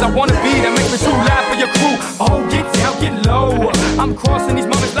 nasty as I wanna be, that makes me too loud for your crew, oh get down, get low, I'm crossing these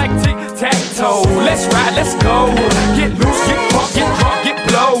moments like tic-tac-toe, let's ride, let's go, get loose, get crunk, get drunk, get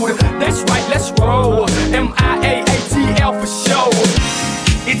blowed, that's right, let's roll, M-I-A-A-T-L for show.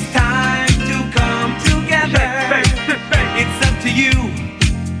 It's time to come together. It's up to you.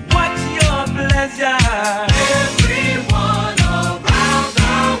 What's your pleasure? Everyone around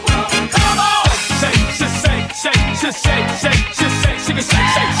the world, come on! Shake,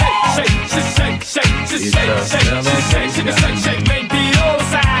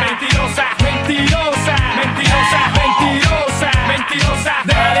 mentirosa, mentirosa, mentirosa, mentirosa, mentirosa, mentirosa.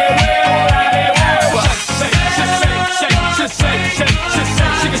 Dale huevo, dale huevo.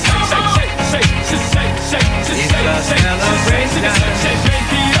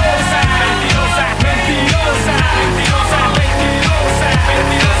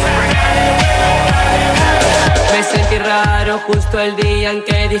 Me sentí raro justo el día en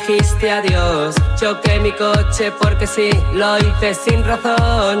que dijiste adiós. Choqué mi coche porque sí, lo hice sin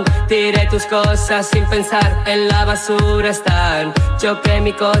razón. Tiré tus cosas sin pensar, en la basura están. Choqué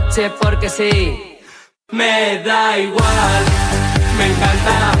mi coche porque sí. Me da igual, me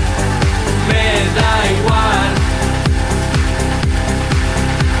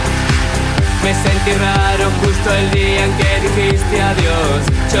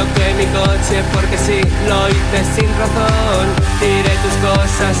coche porque sí, lo hice sin razón. Tiré tus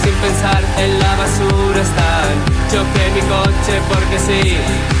cosas sin pensar, en la basura están. Choqué mi coche porque sí,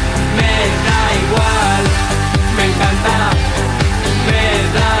 me da igual. Me encanta, me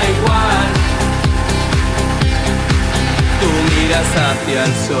da igual. Tú miras hacia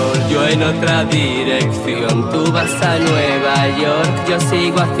el sol, yo en otra dirección. Tú vas a Nueva York, yo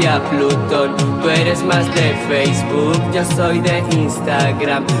sigo hacia Plutón. Tú eres más de Facebook, yo soy de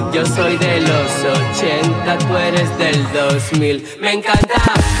Instagram. Yo soy de los 80, tú eres del 2000. Me encanta.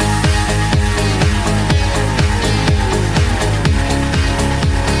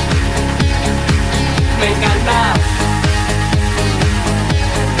 Me encanta.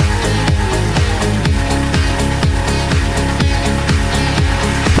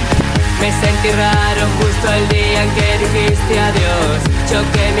 Me sentí raro justo el día en que dijiste adiós.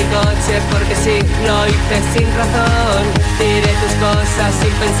 Choqué mi coche porque sí, lo hice sin razón. Tiré tus cosas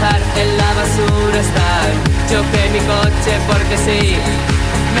sin pensar, en la basura están. Choqué mi coche porque sí,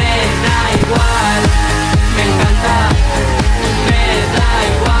 me da igual. Me encanta, me da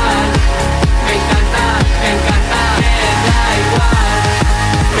igual. Me encanta, me encanta, me da igual.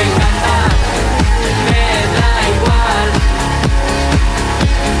 Me encanta, me da igual.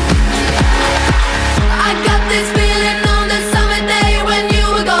 I got this feeling on the summer day when you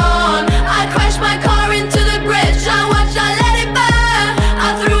were gone. I crashed my car into the bridge. I watched, I let it burn.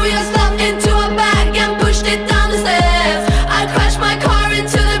 I threw your stuff into a bag and pushed it down the stairs. I crashed my car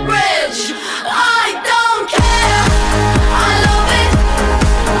into the bridge. I don't care. I love it.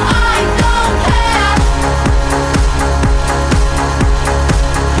 I don't care.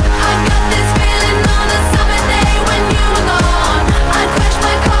 I got this feeling on a summer day when you were gone. I crashed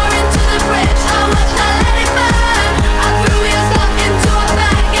my car into the bridge. I watched, I let it burn. I threw your stuff into a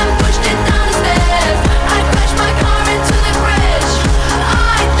bag and pushed it down the stairs. I crashed my car into the bridge.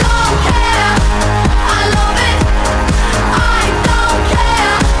 I don't care. I love it. I don't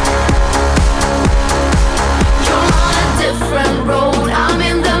care. You're on a different road. I'm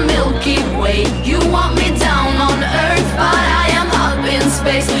in the Milky Way. You want me down on Earth, but I am up in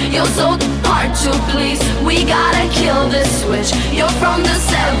space. You're so hard to please. We gotta kill this switch. You're from the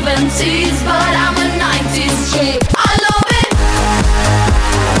 70s, but I'm a 90s chick. I love it.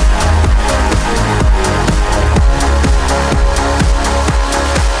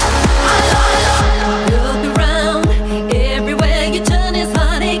 Look around, everywhere you turn is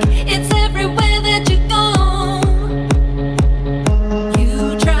heartache. It's everywhere that you go.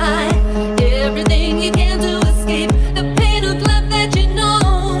 You try everything you can to escape the pain of love that you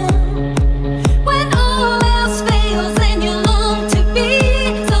know. When all else fails and you long to be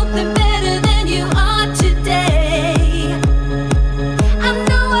something better than you are today, I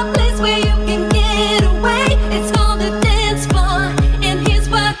know a place where you can get away. It's called the dance floor, and here's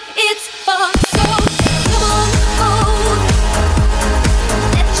what it's for. So come on, oh,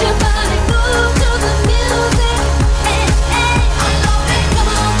 let your body move to the music. Hey, hey, I love it. Come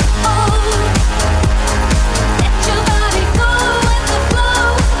on, oh, let your body go with the flow.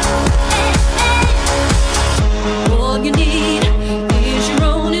 Hey, hey. All you need is your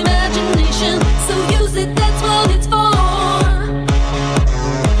own imagination, so use it. That's what it's for.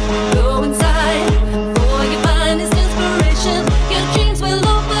 Go inside for your finest inspiration. Your dreams will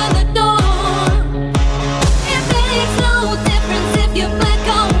open the door. It makes no difference if you're black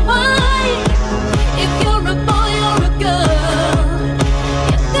or white, if you're a boy or a girl.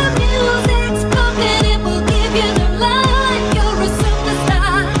 If the music's pumping, it will give you the light. You're a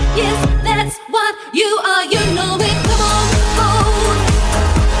superstar. Yes, that's what you are. You know it. Come on, oh,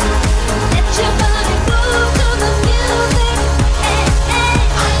 let your body move to the music. Hey, hey,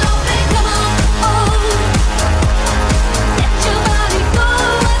 I love it. Come on, oh, let your body go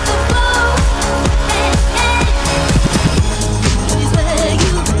with the flow. Hey, hey. Is where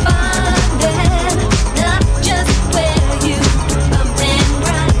you find it, not just where you bump and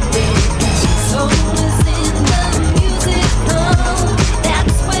grind it. Soul is in the music hole.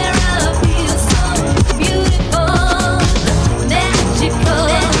 That's where I feel so beautiful, magical,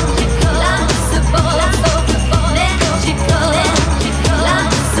 impossible, magical,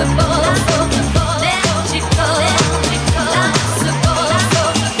 impossible, magical,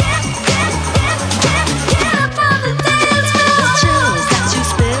 Chills that you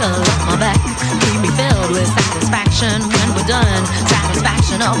spill up my back leave me filled with satisfaction when we're done.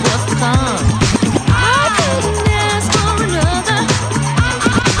 Satisfaction of what's to come. I couldn't ask for another.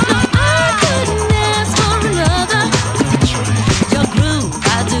 No, I couldn't ask for another. Your groove,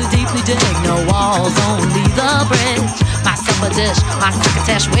 I do deeply dig. No walls, only the bridge. My supper dish, my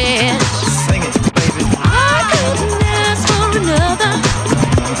succotash wish. Sing it, baby. I couldn't ask for another.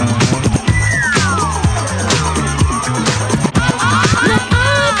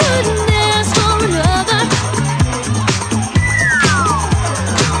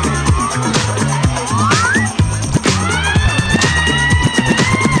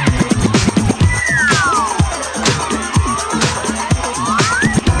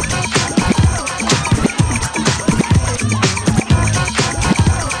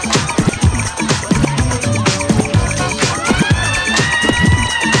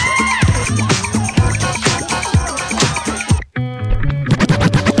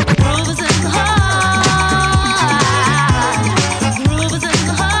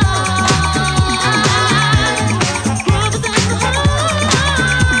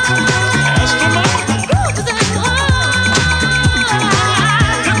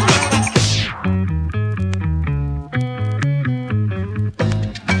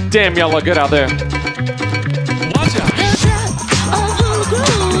 Damn, y'all look good out there. Watch out.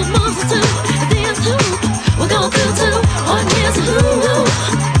 We're gonna do two. One is who.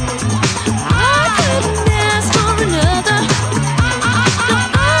 I couldn't ask for another. No,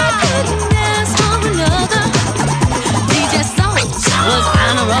 I couldn't ask for another. DJ Soul was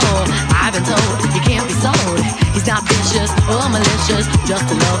on a roll. I've been told he can't be sold. He's not vicious or malicious, just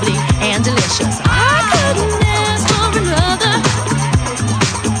lovely and delicious. I couldn't ask for another.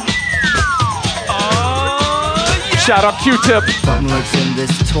 Shout out Q-Tip. Something lurks in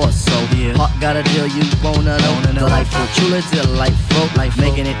this torso. Yeah. Heart got a deal you wanna know. Delightful, truly delightful. Life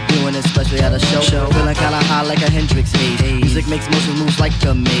making it, doing it, especially at a show. Feeling kinda high like a Hendrix haze. Music makes motion moves like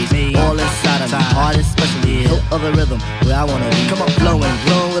a maze. All inside of me, heart especially. Hilt of the rhythm, where I wanna be. Come on, glowing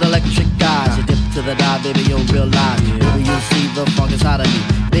with electric eyes. You dip to the dive, baby, you'll realize. Baby, you'll see the funk inside of me.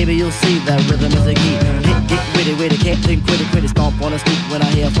 Baby, you'll see that rhythm is the key. Get with it, can't think quit it. Stomp on the street when I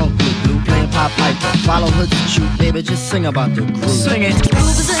hear funk blue. Playing pop pipe, follow her to shoot. Baby, just sing about the groove. Sing it.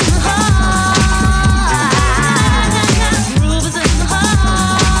 Groove is in the heart. Groove is in the heart.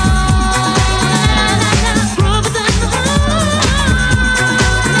 Groove is in the heart.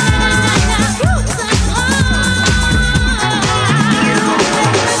 Groove is in the heart.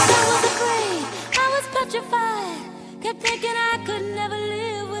 I was afraid, I was petrified. Kept thinking I could never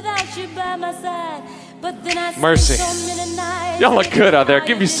live without you by my side. But then I Mercy. so many nights. Y'all look good out there.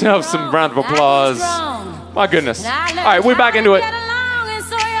 Give yourself some round of applause. My goodness. All right, we're back into it.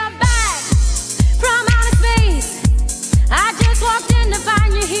 I just walked in to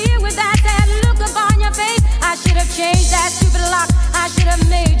find you here with that sad look upon your face. I should have changed that stupid lock. I should have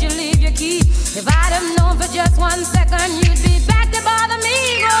made you leave your key. If I'd have known for just 1 second you'd be back to bother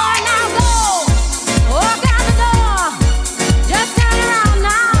me. Go on now, go. Walk out the door. Just turn around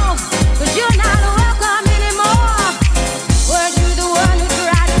now. 'Cause you're not welcome anymore. Weren't you the one who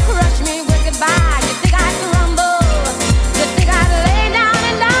tried to crush me with goodbye? You think I'd crumble? You think I'd lay down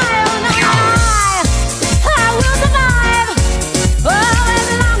and die? Oh no, I will survive. Oh, as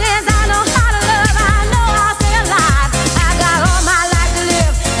long as I know how to love, I know I'll stay alive. I got all my life to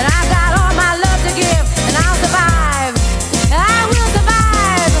live, and I got all my love to give, and I'll survive. I will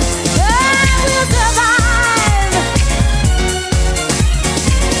survive. I will survive.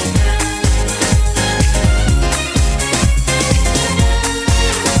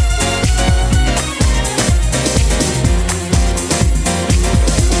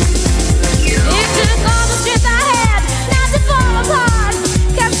 It took all the strength I had not to fall apart.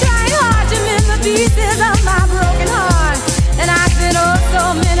 Kept trying hard to mend the pieces of my broken heart. And I spent so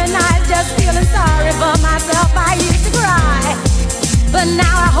many nights just feeling sorry for myself. I used to cry, but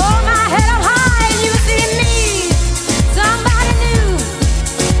now I hold my head up high and you see me, somebody new.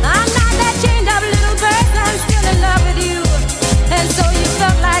 I'm not that chained up little person, still in love with you. And so you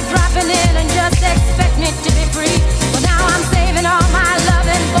felt like dropping in and just expect me to be free. Well, now I'm saving all my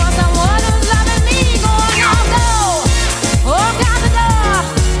loving for someone who's loving me. Go on now, go. Walk out the door.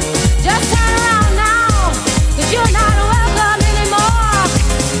 Just turn around now. 'Cause you're not welcome anymore.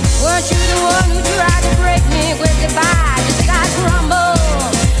 Weren't you the one who tried to break me with goodbye? You think I'd crumble?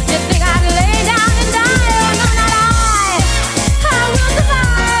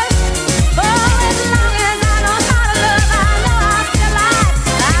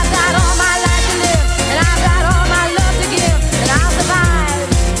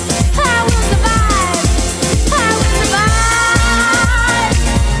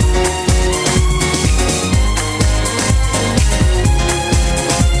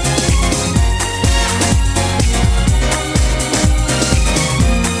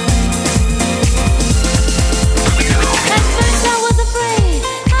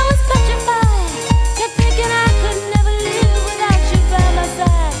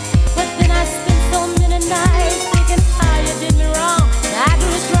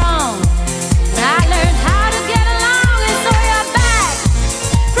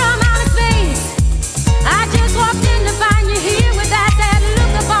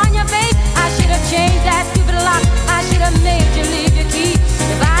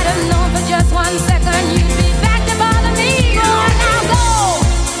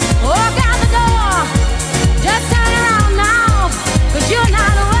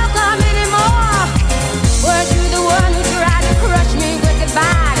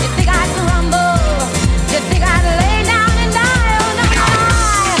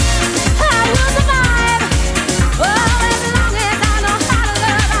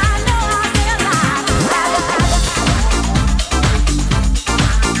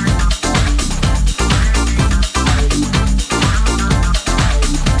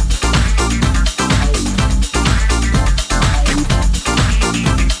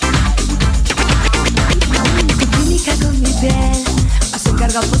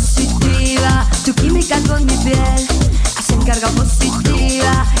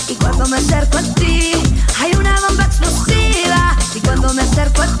 cuando me acerco a ti hay una bomba explosiva. Y cuando me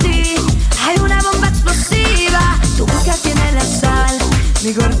acerco a ti hay una bomba explosiva. Tu boca tiene la sal,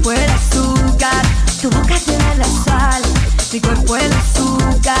 mi cuerpo el azúcar. Tu boca tiene la sal, mi cuerpo el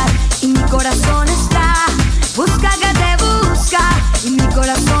azúcar. Y mi corazón está, busca que te busca. Y mi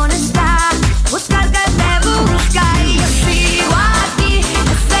corazón está, buscar que te busca. Y yo sigo aquí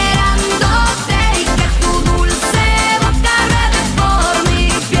esperándote y que tu dulce boca ruede por mi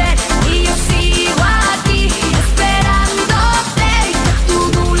piel. Y yo sigo aquí esperándote y que tu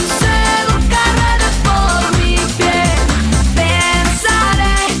dulce boca ruede por mi piel.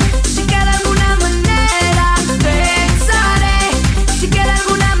 Pensaré si queda alguna manera, pensaré si queda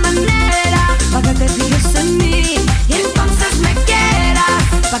alguna manera para que te fijes en mí y entonces me quieras.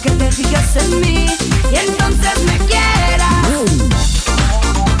 Pa' que te fijes en mí y entonces me quieras.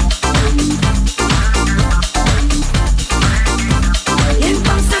 Y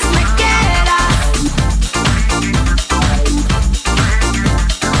entonces me quieras.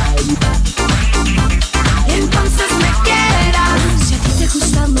 Y entonces me quieras. Si a ti te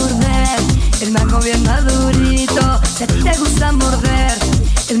gusta morder el mango bien madurito, si a ti te gusta morder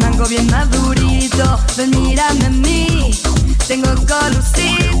el mango bien madurito, ven mírame a mí. Tengo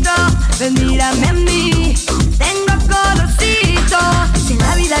colorcito, ven mírame a mí. Tengo colorcito. Si en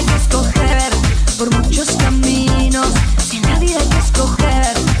la vida hay que escoger por muchos caminos, si en la vida hay que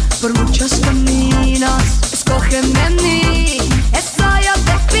escoger por muchos caminos, escógeme a mí, eso yo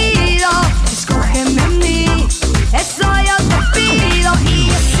te pido. Escógeme a mí, eso yo te pido. Y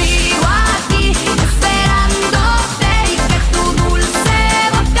yo sigo aquí esperándote y que tu dulce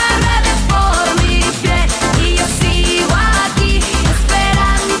boca ruede por mi piel. Y yo sigo aquí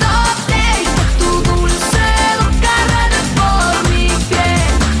esperándote y que tu dulce boca ruede por mi piel.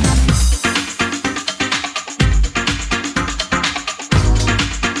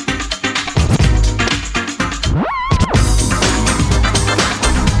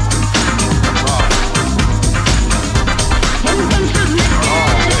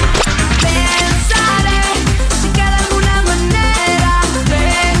 Pensaré si queda alguna manera,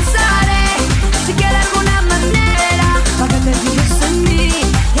 pensaré si queda alguna manera pa' que te fijes en mí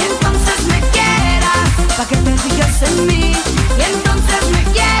y entonces me quieras. Pa' que te fijes en mí y entonces me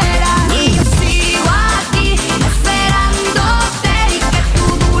quieras. Y yo sigo aquí esperándote y que tu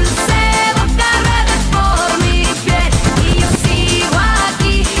dulce boca ruede por mi piel. Y yo sigo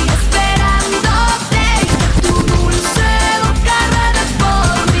aquí esperándote y que tu dulce boca ruede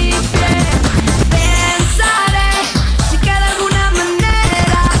por mi piel. Pensaré si queda alguna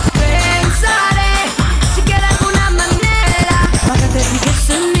manera, pensaré si queda alguna manera pa' que te fijes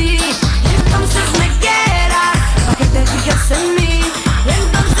en mí y entonces me quieras. Pa' que te fijes en mí y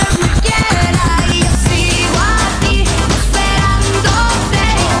entonces me quieras. Y yo sigo aquí esperándote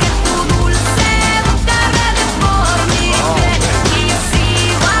y que tu dulce boca ruede por mi piel. Y yo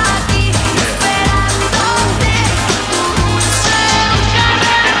sigo aquí esperándote y que tu dulce boca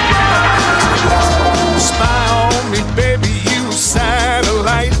ruede por mi piel. Smile on me, baby, you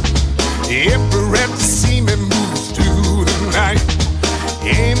satellite. Every rep to see me move through the night.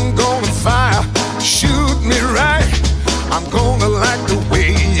 Aim gonna fire, shoot me right. I'm gonna like the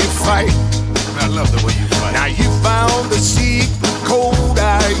way you fight. I love the way you fight. Now you found the secret code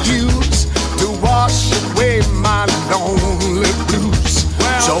I use to wash away my lonely blues.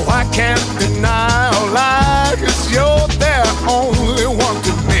 So I can't deny or lie, 'cause you're the only one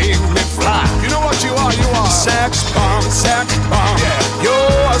to make me fly. You know what you are? You are sex bomb, sex bomb. Yeah.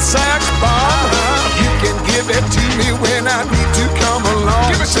 You're a sex bomb. You can give it to me when I need to come along.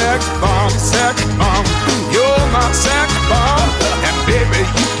 Give it sex bomb, sex bomb. You're my sex bomb. And baby,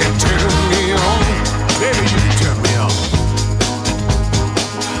 you can turn me on. Baby, you can turn me on.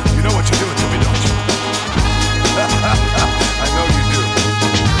 You know what you're doing to me, don't you? I know you do.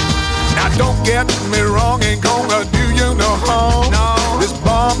 Now don't get me wrong, ain't gonna do you no harm. No. This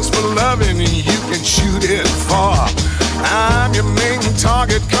bomb's for loving and you can shoot it far. I'm your main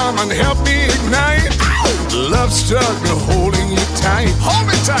target, come and help me ignite. Love struggle holding you tight. Hold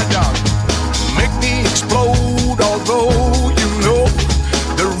me tight, dog. Make me explode, although you know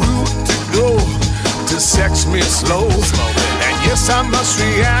the route to go to sex me slow. And yes, I must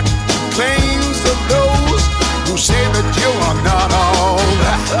react to claims of those who say that you are not all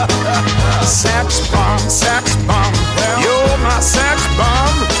that. Sex bomb, sex bomb. You're my sex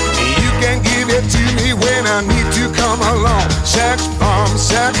bomb. You can give it to me when I need to come along. Sex bomb,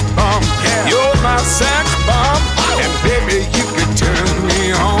 sex bomb. You're my sex bomb. And baby, you can turn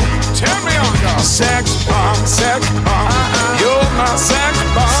me on. Turn me on, dog. Sex bomb, sex bomb. You're my sex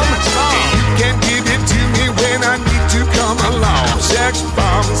bomb. You can give it to me when I need to come along. Sex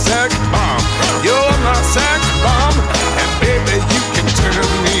bomb, sex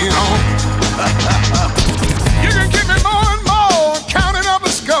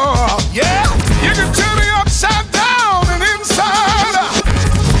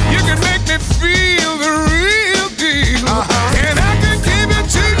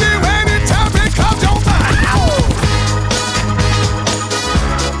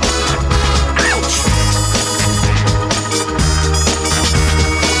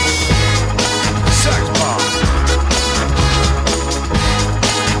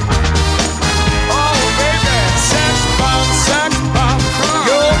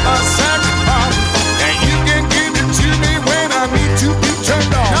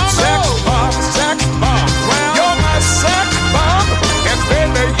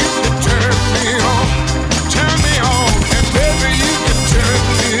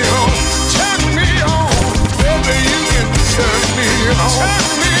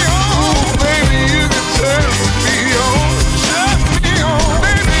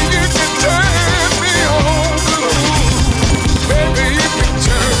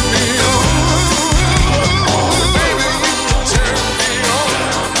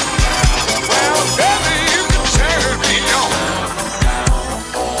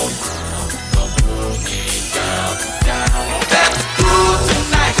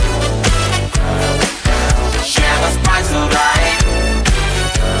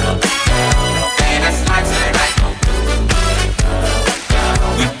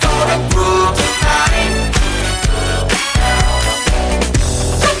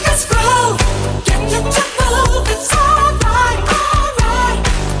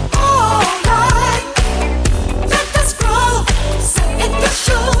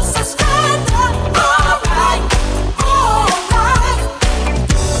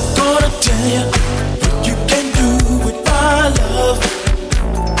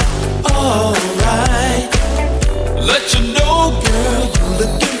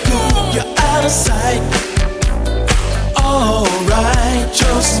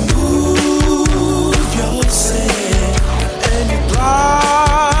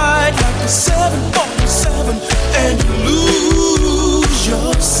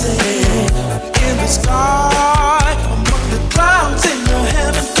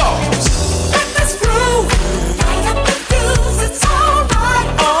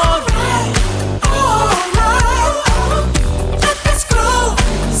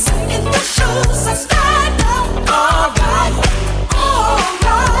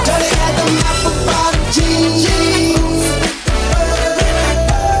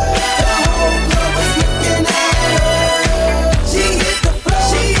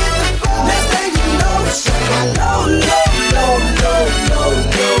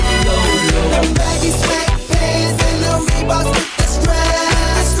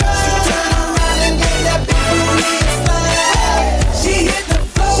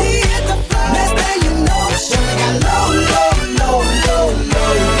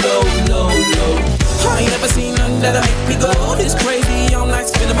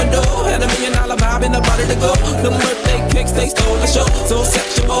go. Them birthday cakes, they stole the show. So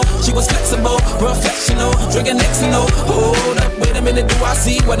sexual, she was flexible, professional, drinking Xano. Hold up, wait a minute, do I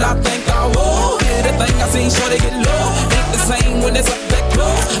see what I think I will? Yeah, the thing I seen, sure they get low. Ain't the same when it's up that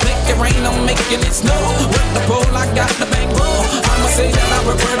close. Make it rain, I'm making it snow. With the pole, I got the bankroll. I'ma say that I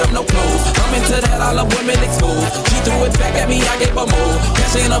prefer them no clothes. I'm into that, I love women exposed. She threw it back at me, I gave her more.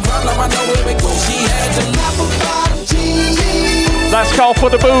 Cash ain't a problem, I know where it goes. She had them apple bottom jeans. Last call for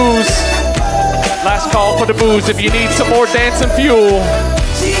the booze. Last call for the booze. If you need some more dancing fuel,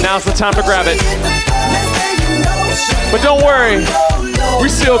 now's the time to grab it. But don't worry, we're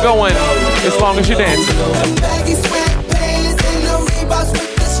still going as long as you're dancing.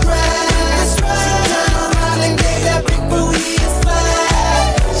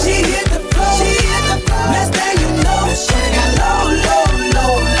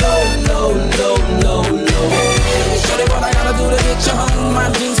 My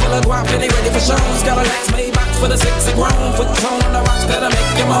jeans full of guap and they ready for shows. Got a lax made box for the sexy grown. Put tone on the rocks that'll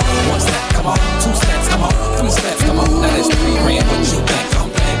make you moan. One step, come on. Two steps, come on. Three steps, come on. Now that's 3 grand. What you think I'm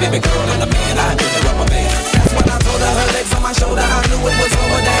playing? Baby girl, I'm the man. I do the rubber band. That's when I told her legs on my shoulder. I knew it was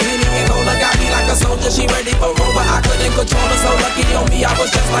over. That Henny and Cola got me like a soldier. She ready for Rover. I couldn't control her. So lucky on me, I was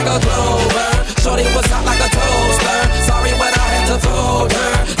just like a clover. Shorty was hot like a toaster. Sorry, but I had to fold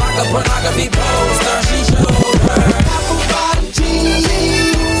her. Like a pornography poster. She showed her apple bottom jeans.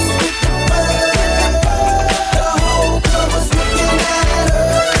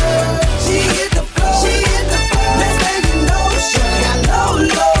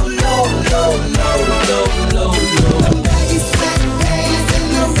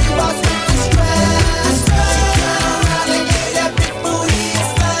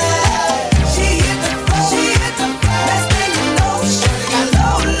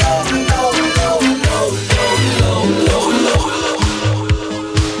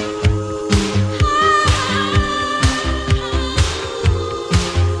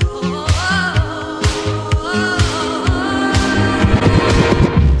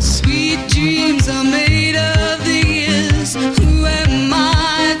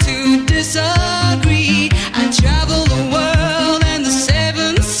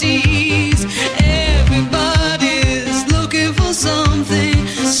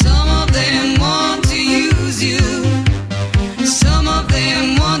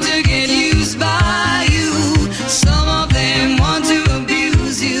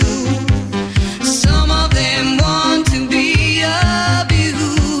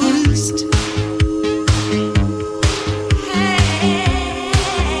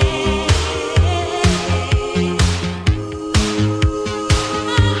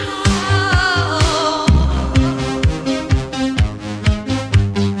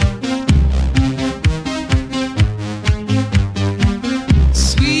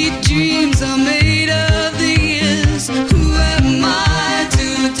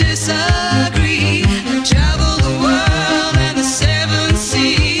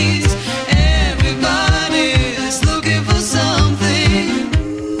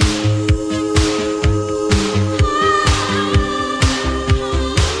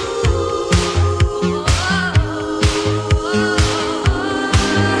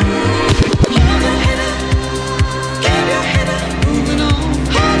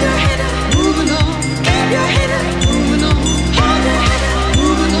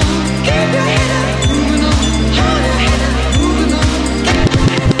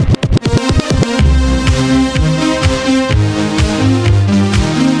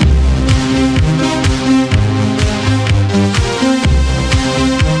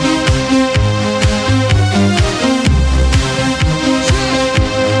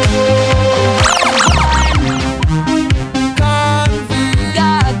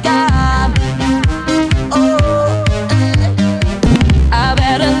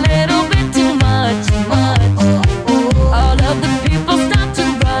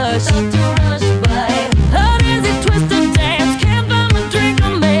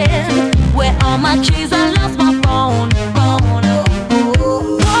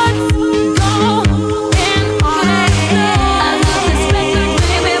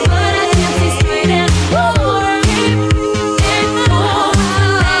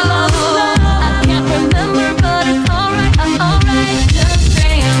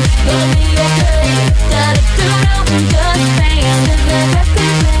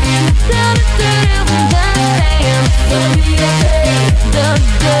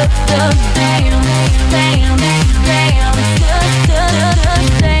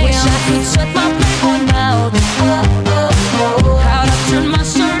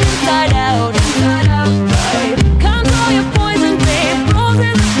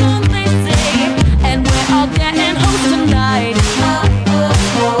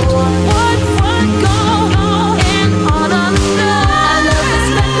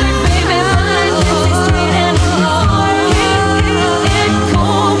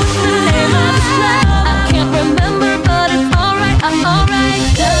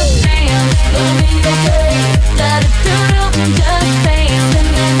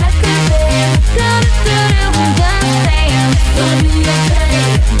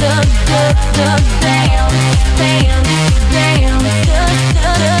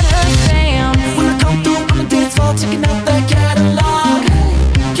 When I come through on the dance floor, checking out that catalog.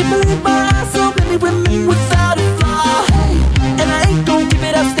 Can't believe my eyes, so many women without a flaw. And I ain't gon' give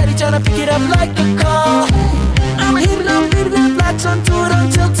it up, steady tryna pick it up like a call. I'ma hit it up, latch onto it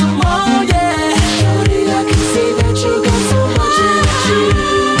until tomorrow, yeah. Shorty, I can see that you got so much energy.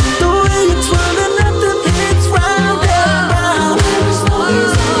 The way you're twirling at them hips round and round.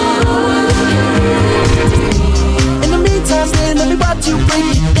 In the meantime, stay, let me watch you break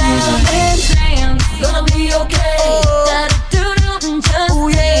it down. And gonna be okay. Gotta do it, just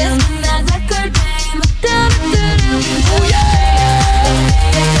dance. That record game. Oh yeah.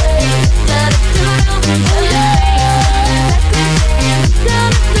 Gotta do it, oh yeah.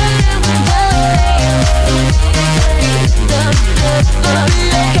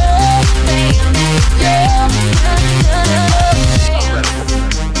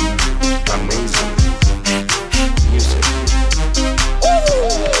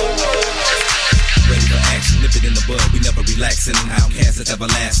 Relaxing, outcast that's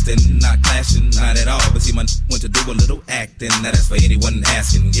everlasting, not clashing, not at all. But see, my went to do a little acting. Now that's for anyone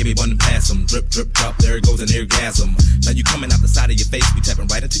asking. Give me one to pass them. Drip, drip, drop. There it goes an orgasm. Now you coming out the side of your face, be tapping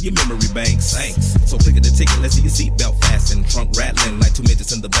right into your memory banks. Thanks. So click at the ticket, let's see your seatbelt fasten. Trunk rattling like 2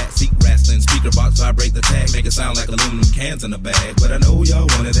 midgets in the back seat wrestling. Speaker box vibrate the tag, make it sound like aluminum cans in a bag. But I know y'all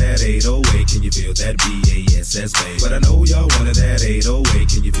wanted that 808. Can you feel that BASS bass? But I know y'all wanted that 808.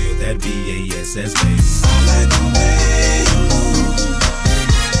 Can you feel that BASS bass? All I know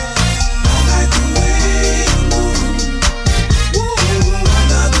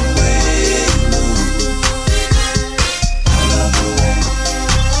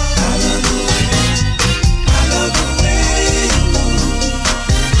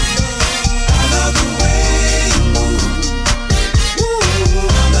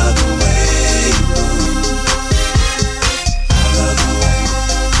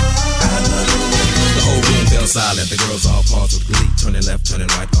silent, the girls all paused with glee. Turning left,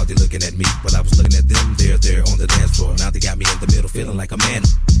 turning right, all they looking at me. While I was looking at them, they're on the dance floor. Now they got me in the middle, feeling like a man.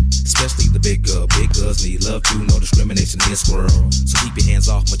 Especially the big girls need love too, no discrimination in this world. So keep your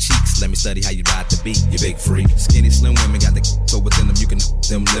hands off my cheeks, let me study how you ride the beat. You big freak, skinny slim women got the so within them. You can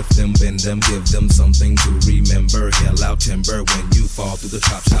them, lift them, bend them, give them something to remember. Hell out timber when you fall through the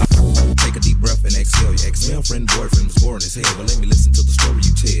chop shop. Take a deep breath and exhale. Your ex-girlfriend, boyfriend was boring as hell. Well, let me listen to the story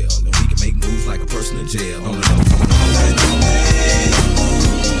you tell, and we can make moves like a person in jail. On the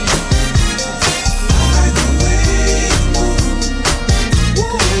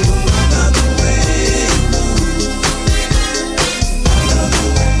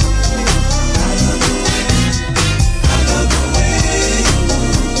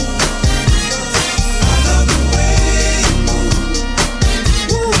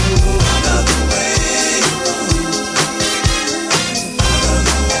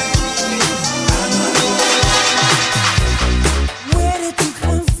Where did you come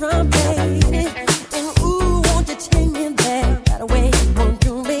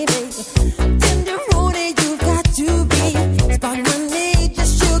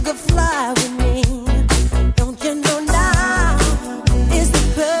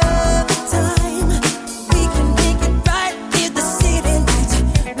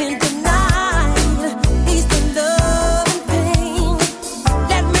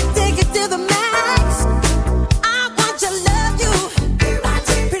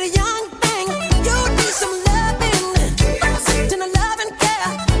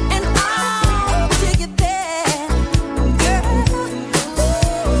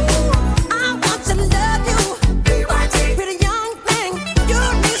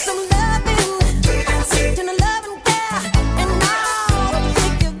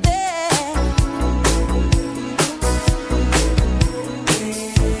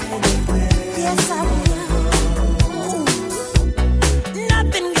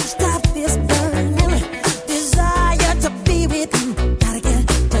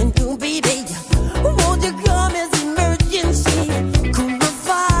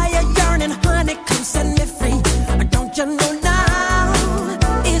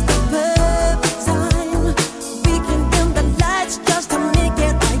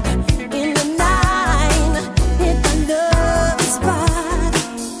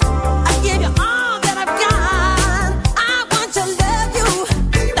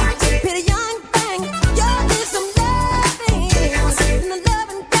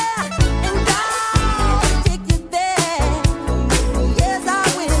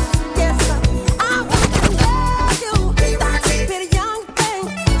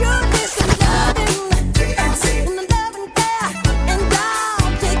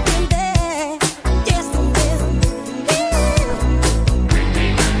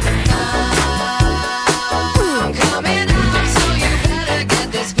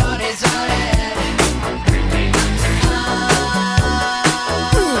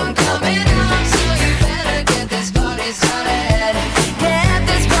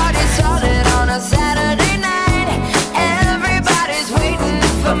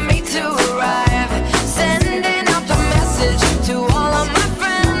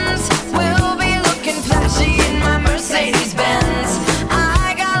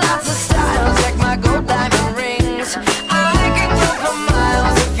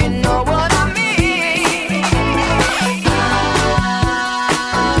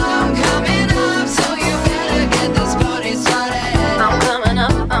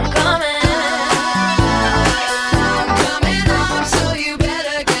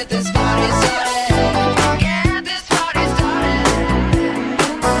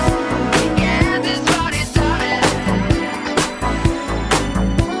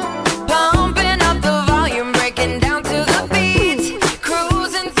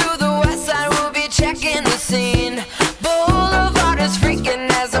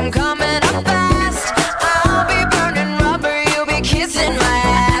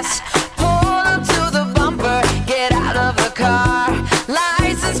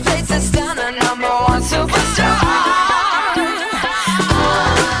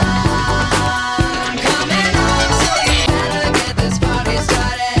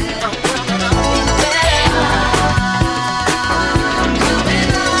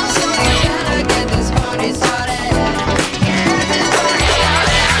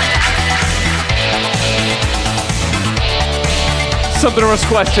Something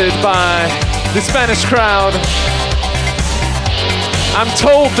requested by the Spanish crowd. I'm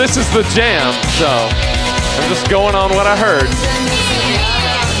told this is the jam, so I'm just going on what I heard.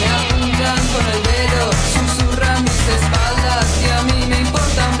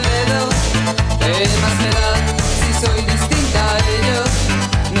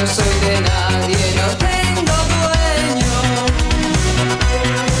 No soy de nadie, no tengo dueño.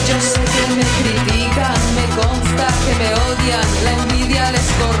 Yo sé que me critican, me consta que me odian. La envidia les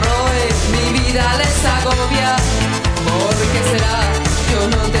corroe, mi vida les agobia. ¿Por qué será? Yo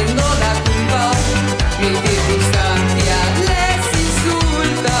no tengo la culpa. Mi circunstancia les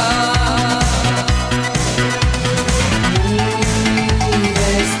insulta. Mi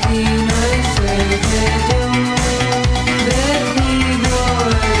destino es el que yo decido,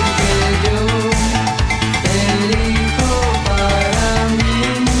 el que yo elijo para mí.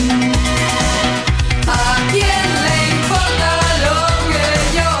 ¿A quién le importa lo que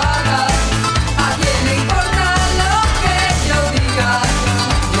yo haga? ¿A quién le importa lo que yo diga?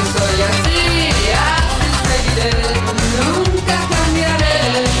 Yo soy así, así seguiré, nunca cambiaré.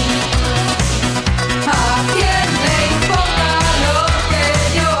 ¿A quién le importa lo que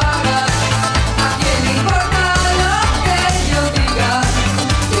yo haga? ¿A quién le importa lo que yo diga?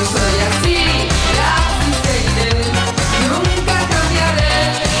 Yo soy así, así seguiré, nunca cambiaré.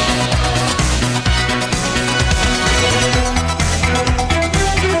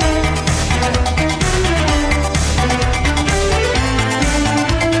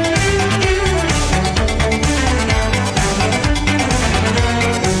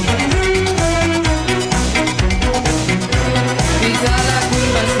 Quizá la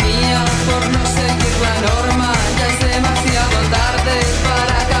culpa es mía por no seguir la norma. Ya es demasiado tarde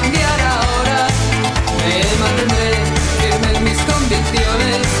para cambiar ahora. Me mantendré firme en mis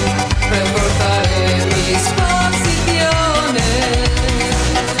convicciones, reforzaré mis posiciones.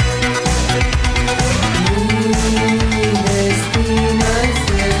 Mi destino es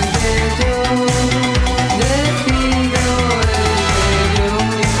el que yo decido, el que yo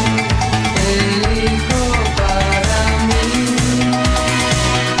elijo para mí.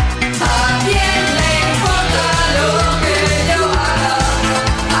 ¿A quién le importa lo que yo haga?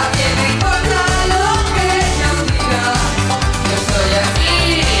 ¿A quién le importa lo que yo diga? Yo soy así,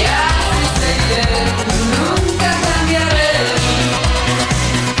 así seguiré, nunca cambiaré.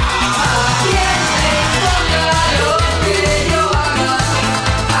 ¿A quién le importa lo que yo haga?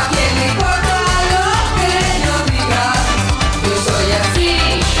 ¿A quién le importa lo que yo diga? Yo soy así,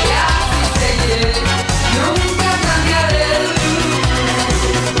 así seguiré, nunca cambiaré.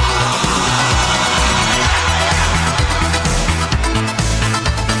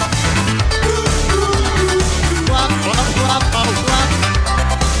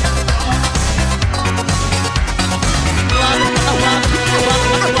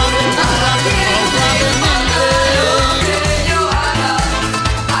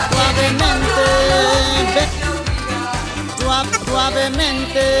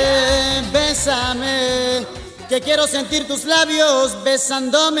 Suavemente, bésame, que quiero sentir tus labios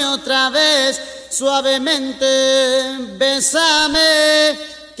besándome otra vez. Suavemente, bésame,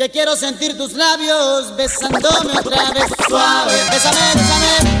 que quiero sentir tus labios besándome otra vez. Suave, bésame,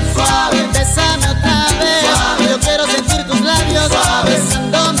 bésame, suave, bésame otra vez. Suave, yo quiero sentir tus labios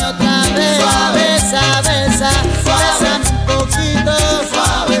besándome otra vez. Suave, besa, besa, bésame un poquito.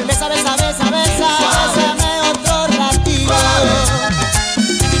 Suave, besa, besa, besa, besa, bésame otro ratito.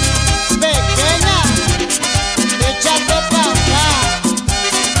 Pequeña, échate pa' acá.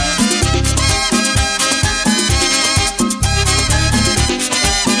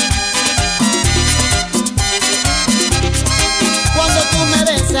 Cuando tú me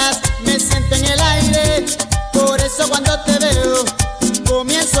besas, me siento en el aire. Por eso cuando te veo,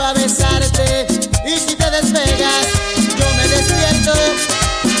 comienzo a besarte. Y si te despegas, yo me despierto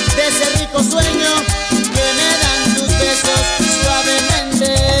de ese rico sueño que me dan tus besos suavemente.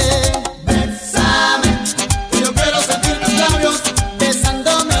 Bésame, que yo quiero sentir tus labios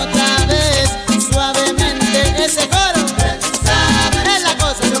besándome otra vez suavemente. Ese coro, bésame, es la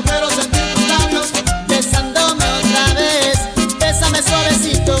cosa. Yo quiero sentir tus labios besándome otra vez. Bésame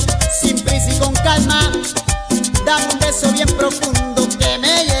suavecito, sin prisa y con calma. Dame un beso bien profundo que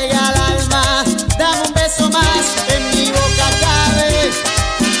me llega al alma. Dame un beso más, en mi boca cabe.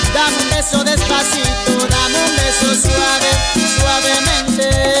 Dame un beso despacito, dame un beso suave, suavemente.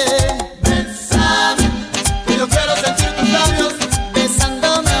 Bésame, que yo quiero sentir tus labios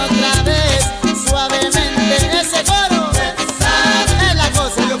besándome otra vez, suavemente. Ese coro, bésame, es la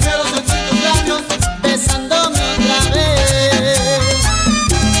cosa. Yo quiero sentir tus labios besándome otra vez.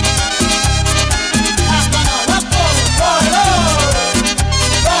 Hasta no, loco,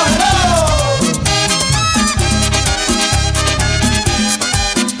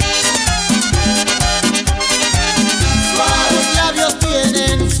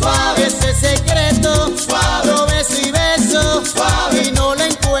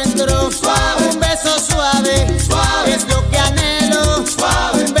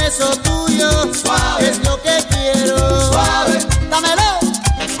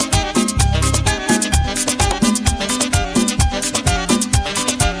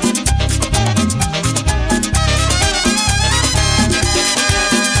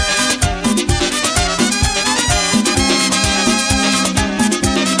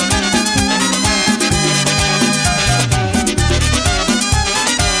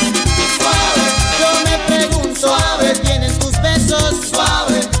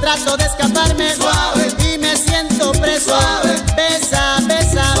 trato de escaparme suave y me siento preso. Suave. Besa,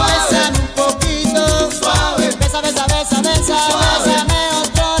 besa, suave. Bésame un poquito. Suave. Besa, besa, besa, besa, suave. Bésame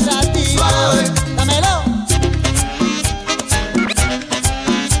otro ratito. Suave. Dámelo.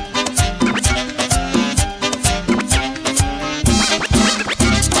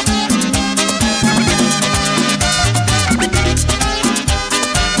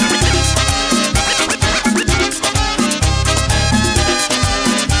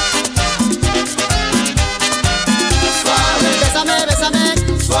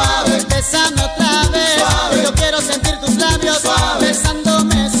 Bésame otra vez, suave. Yo quiero sentir tus labios suave.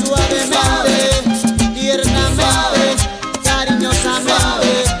 Besándome suavemente, tiernamente, suave.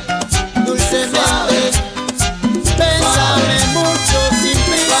 Cariñosamente, suave. Dulcemente. Bésame mucho, sin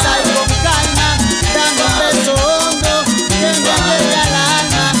prisa y con calma. Dame un beso hondo que me llegue al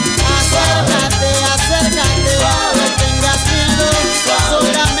alma. Acércate, acércate, suave. No tengas miedo,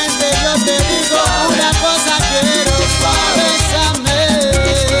 suave. Solamente yo te digo una cosa quiero, suave. Bésame.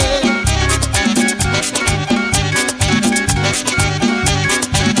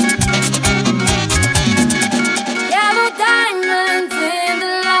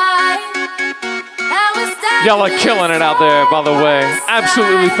 Y'all are killing it out there, by the way.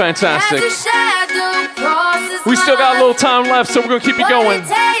 Absolutely fantastic. We still got a little time left, so we're gonna keep it going.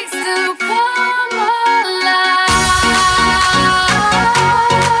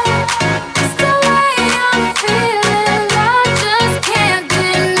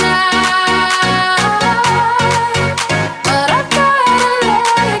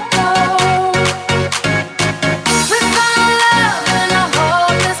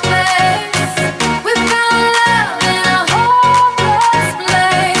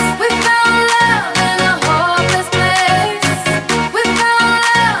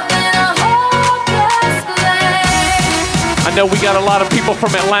 I know we got a lot of people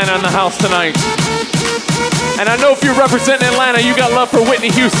from Atlanta in the house tonight. And I know if you're representing Atlanta, you got love for Whitney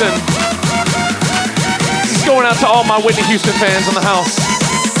Houston. This is going out to all my Whitney Houston fans in the house.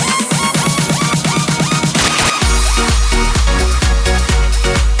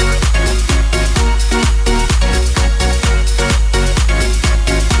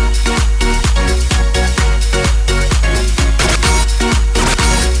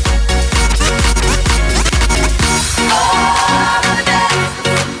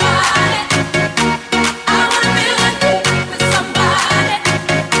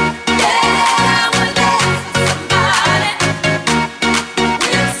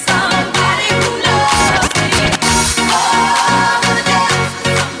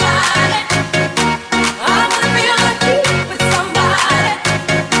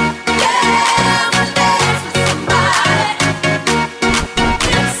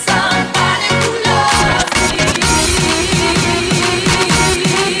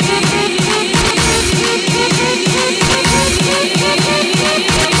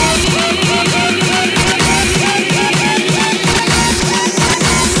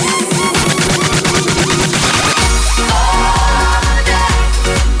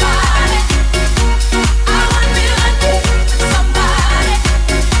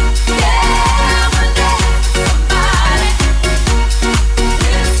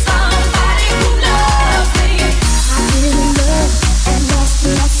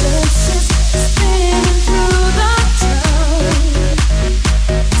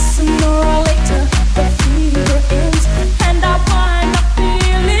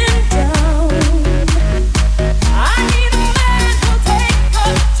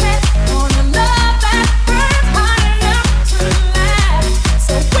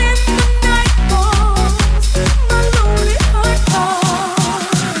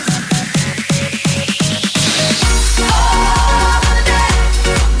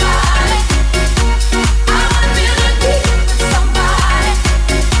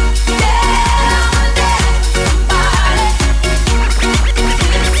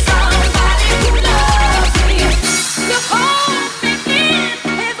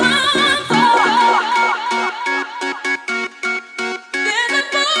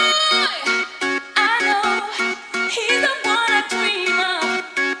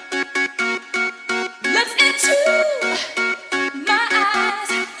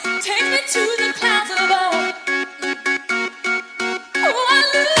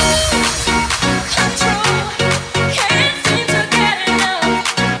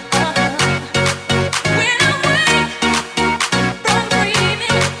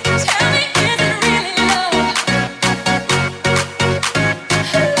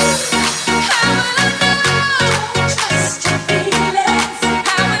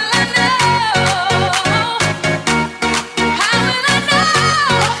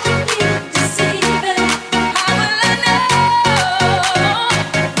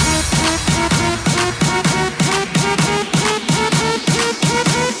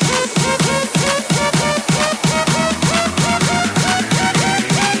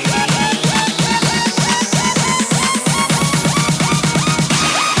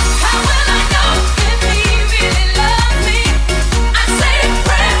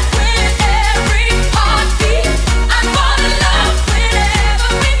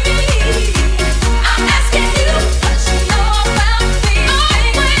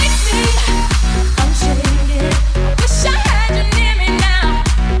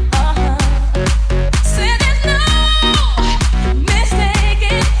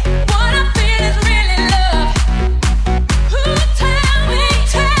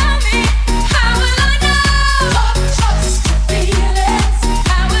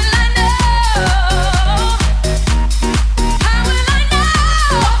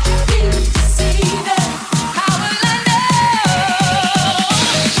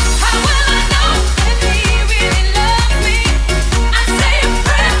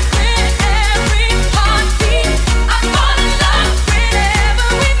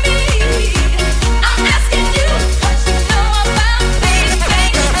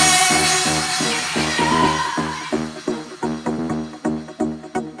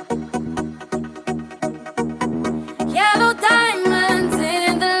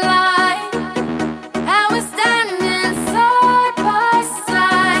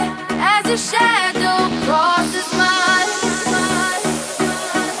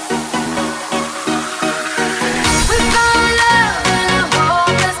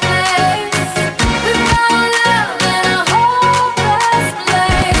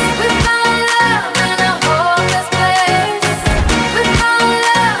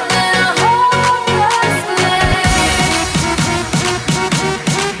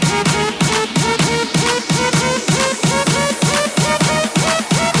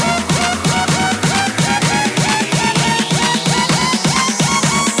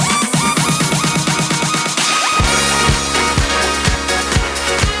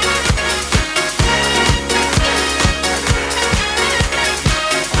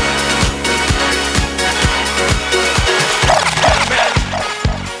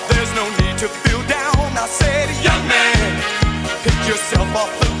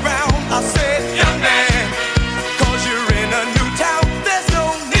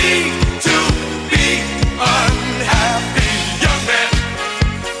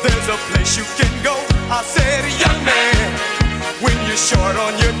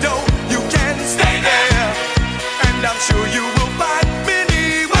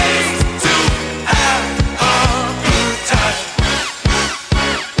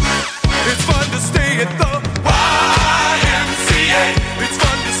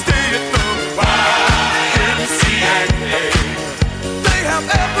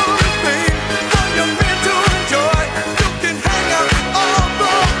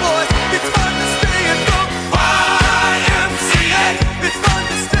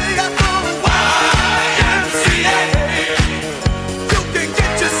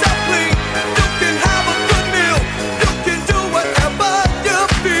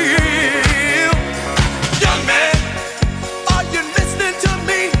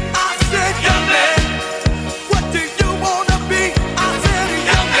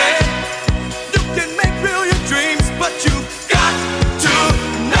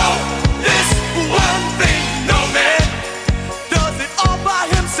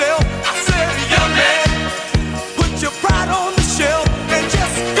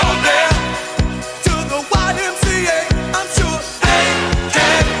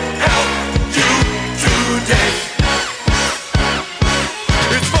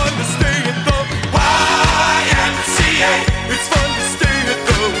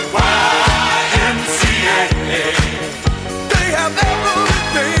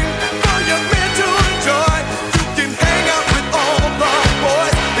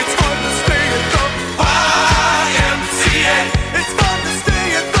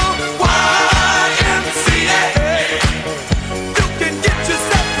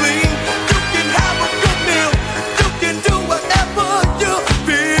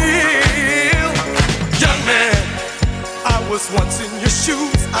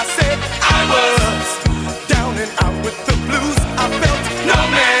 shoes. I said I was down and out with the blues. I felt no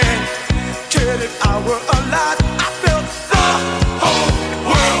man cared if I were alive. I felt the whole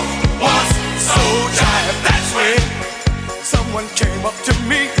world was so jive. That's when someone came up to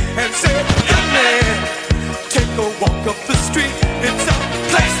me and said, young man, take a walk up the street. It's a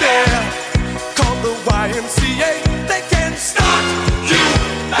place there called the YMCA. They can start you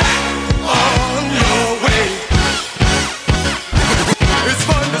back on your way. It's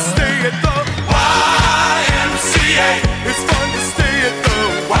fun to stay at the YMCA. It's fun to stay at the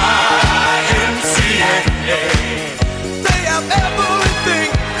YMCA. They have everything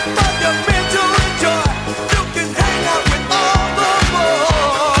fundamental enjoy. You can hang out with all the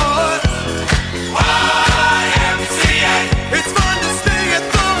boys. YMCA. It's fun to stay at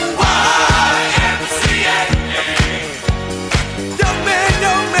the YMCA. Young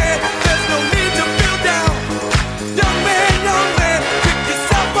man, there's no need to feel down. Young man, pick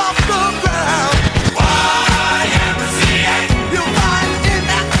yourself off the ground. YMCA. You'll find it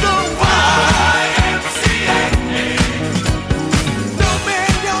at the YMCA.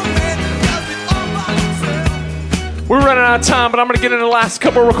 Young man, does it all by himself. We're running out of time, but I'm gonna get in the last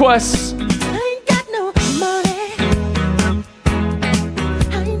couple requests.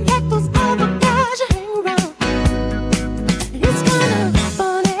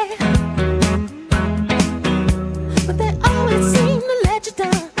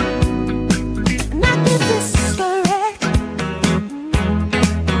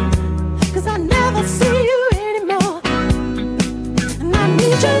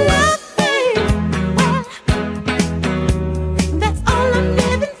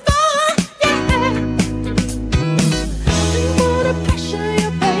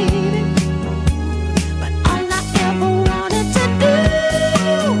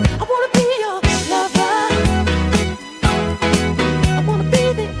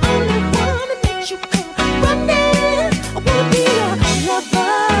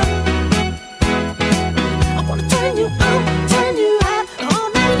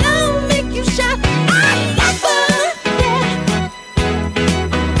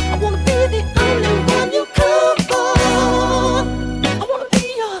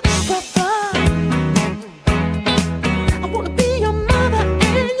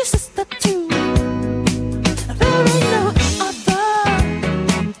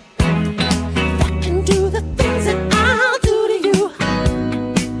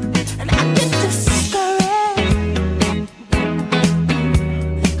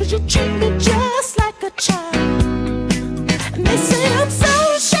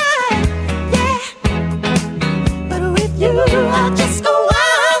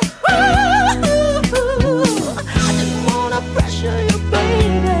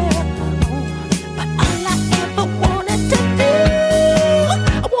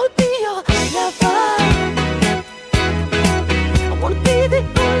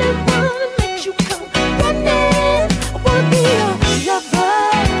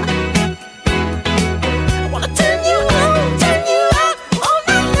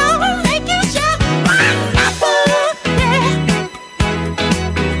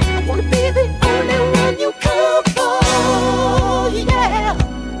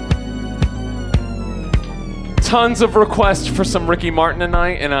 Tons of requests for some Ricky Martin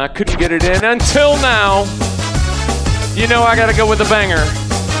tonight, and I couldn't get it in until now. You know I gotta go with a banger.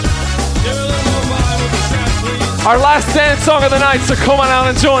 Our last dance song of the night, so come on out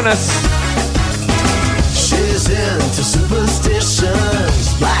and join us. She's into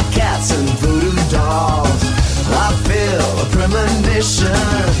superstitions, black cats and voodoo dolls. I feel a premonition,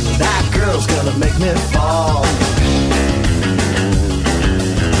 that girl's gonna make me fall.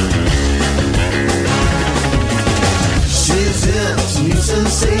 She's into new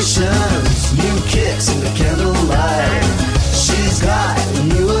sensations, new kicks in the candlelight. She's got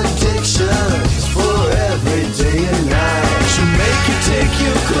new addictions for every day and night. She'll make you take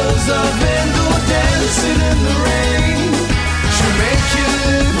your clothes off and go dancing in the rain. She'll make you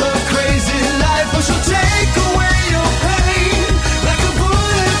live a crazy life, or she'll take away your pain like a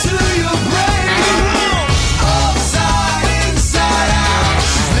bullet to your brain. Upside, inside out,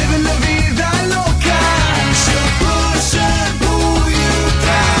 she's living la vida loca. She'll push and pull you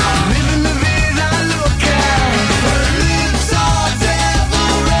down, living la vida loca.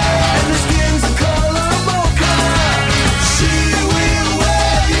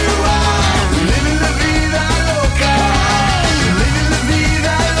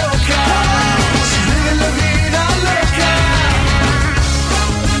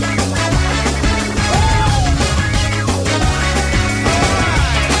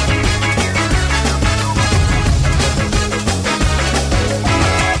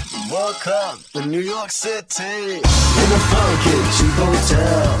 woke up in New York City in a funky cheap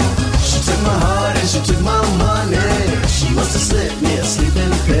hotel. She took my heart and she took my money. She must have slipped me a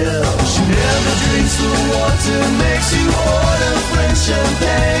sleeping pill. She never drinks the water, makes you order French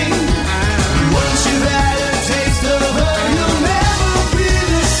champagne. Once you've had a taste of her, you'll never be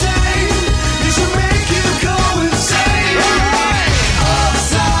the same. You should make you go insane.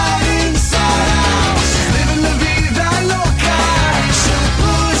 Upside, inside out, she's living la vida loca. She'll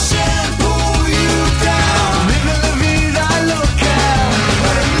push and pull you down, living la vida loca.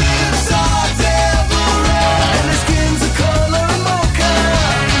 Her lips are devil red and her skin's the color mocha.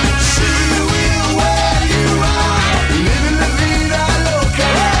 She will wear you out, living la vida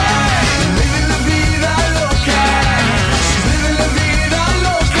loca. Living la vida loca. She's living la vida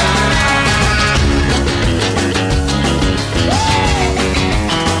loca.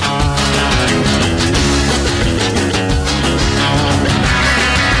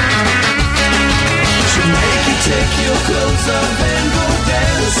 She'll make you take your clothes off and go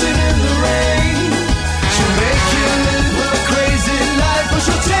dancing in the rain. She'll make you live a crazy life, but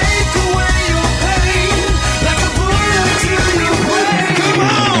she'll take away your pain like a bullet to your brain. Come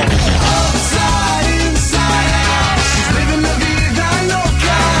on! Upside, inside out, she's living la vida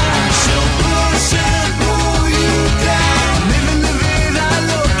loca. She'll push and pull you down, living la vida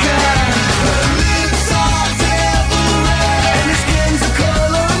loca. Her lips are devil red and her skin's the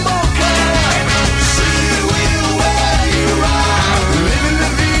color mocha. She will wear you out, living la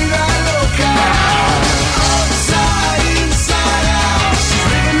vida loca. Upside, inside out, she's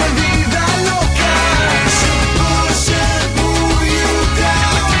living la vida loca. She'll push and pull you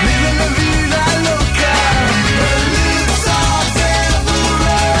down, living la vida loca. Her lips are devil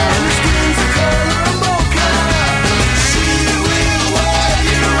red and her skin's the color mocha. She will wear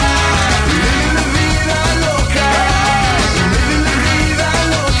you out, living la vida loca. Living la vida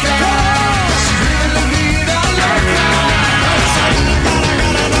loca. She's living la vida loca.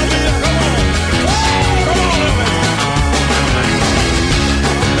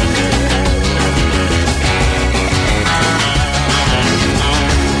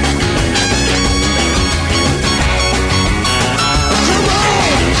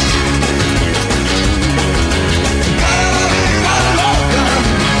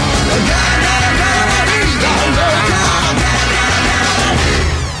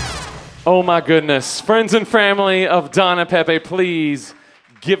 Oh my goodness. Friends and family of Don and Pepe, please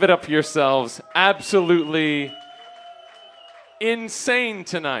give it up for yourselves. Absolutely insane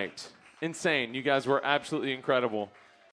tonight. Insane. You guys were absolutely incredible.